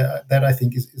 And that I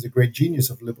think is a great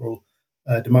genius of liberal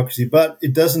democracy. But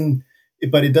it doesn't.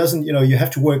 You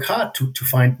have to work hard to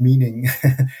find meaning.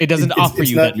 It doesn't offer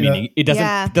you that meaning. It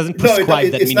doesn't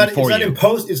prescribe that meaning for you.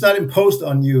 It's not imposed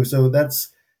on you. So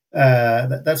that's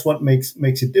what makes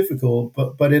it difficult.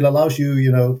 But it allows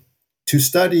you, to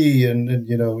study and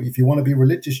if you want to be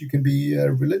religious, you can be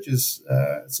religious.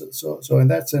 So in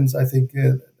that sense, I think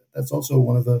that's also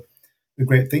one of the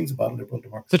great things about liberal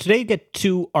democracy. So today you get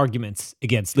two arguments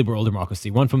against liberal democracy,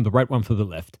 one from the right, one from the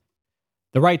left.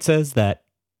 The right says that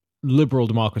liberal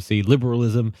democracy,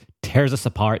 liberalism, tears us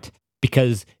apart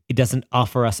because it doesn't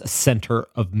offer us a center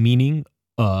of meaning,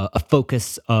 a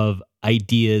focus of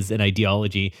ideas and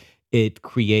ideology. It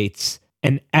creates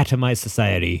an atomized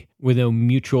society with no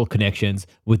mutual connections,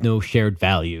 with no shared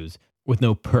values, with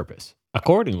no purpose.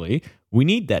 Accordingly, we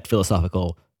need that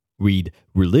philosophical, read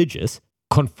religious,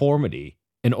 conformity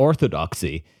and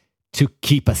orthodoxy to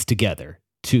keep us together,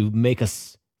 to make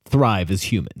us thrive as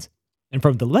humans. And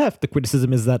from the left, the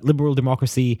criticism is that liberal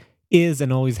democracy is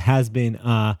and always has been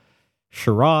a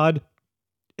charade,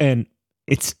 and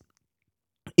it's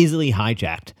easily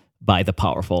hijacked by the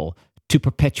powerful to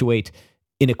perpetuate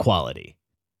inequality.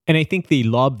 And I think they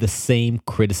lob the same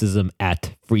criticism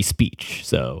at free speech.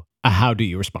 So how do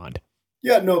you respond?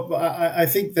 Yeah, no, I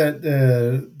think that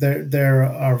there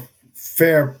are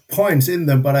fair points in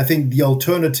them, but I think the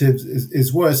alternative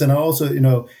is worse. And I also,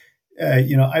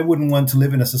 I wouldn't want to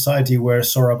live in a society where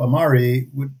Sohrab Ahmari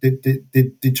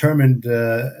determined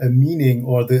a meaning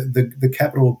or the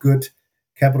capital good,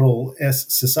 capital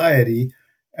S society.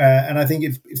 And I think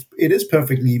it is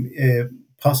perfectly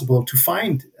possible to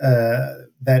find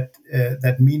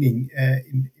that meaning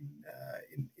in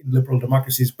liberal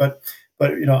democracies. But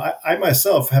I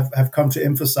myself have come to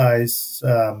emphasize.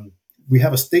 We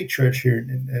have a state church here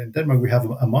in Denmark. We have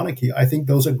a monarchy. I think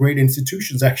those are great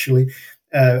institutions, actually.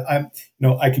 I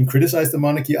can criticize the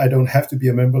monarchy. I don't have to be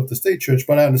a member of the state church,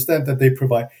 but I understand that they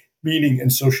provide meaning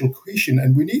and social cohesion,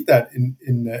 and we need that in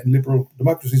liberal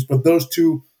democracies. But those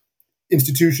two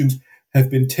institutions have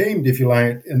been tamed, if you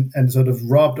like, and sort of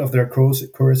robbed of their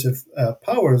coercive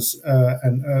powers.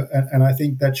 And I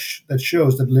think that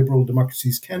shows that liberal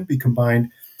democracies can be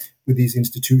combined with these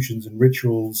institutions and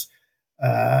rituals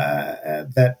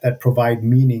that provide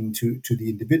meaning to the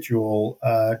individual,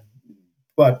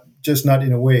 but just not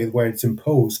in a way where it's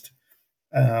imposed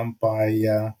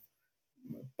by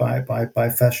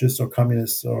fascists or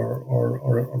communists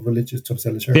or religious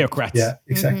totalitarians. Theocrats. Yeah,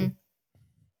 exactly. Mm-hmm.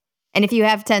 And if you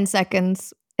have 10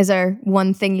 seconds, is there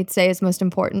one thing you'd say is most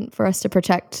important for us to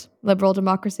protect liberal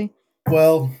democracy?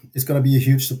 Well, it's going to be a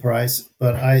huge surprise,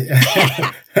 but I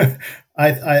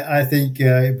think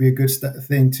it'd be a good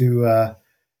thing to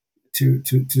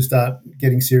start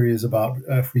getting serious about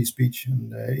free speech,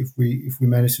 and if we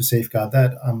manage to safeguard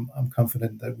that, I'm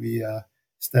confident that we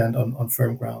stand on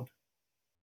firm ground.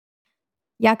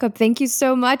 Jakob, thank you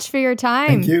so much for your time.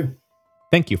 Thank you.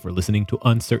 Thank you for listening to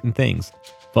Uncertain Things.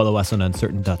 Follow us on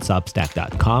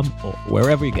uncertain.substack.com or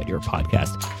wherever you get your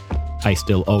podcast. I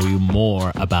still owe you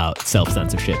more about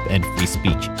self-censorship and free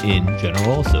speech in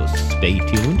general, so stay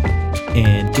tuned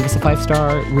and give us a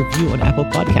 5-star review on Apple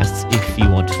Podcasts if you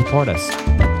want to support us.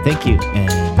 Thank you,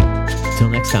 and until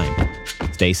next time,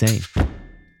 stay sane.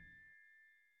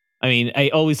 I mean,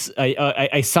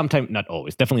 I sometimes, not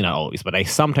always, definitely not always, but I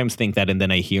sometimes think that, and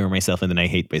then I hear myself, and then I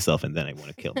hate myself, and then I want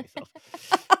to kill myself.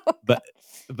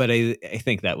 But I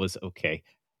think that was okay.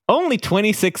 Only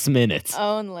 26 minutes.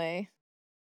 Only.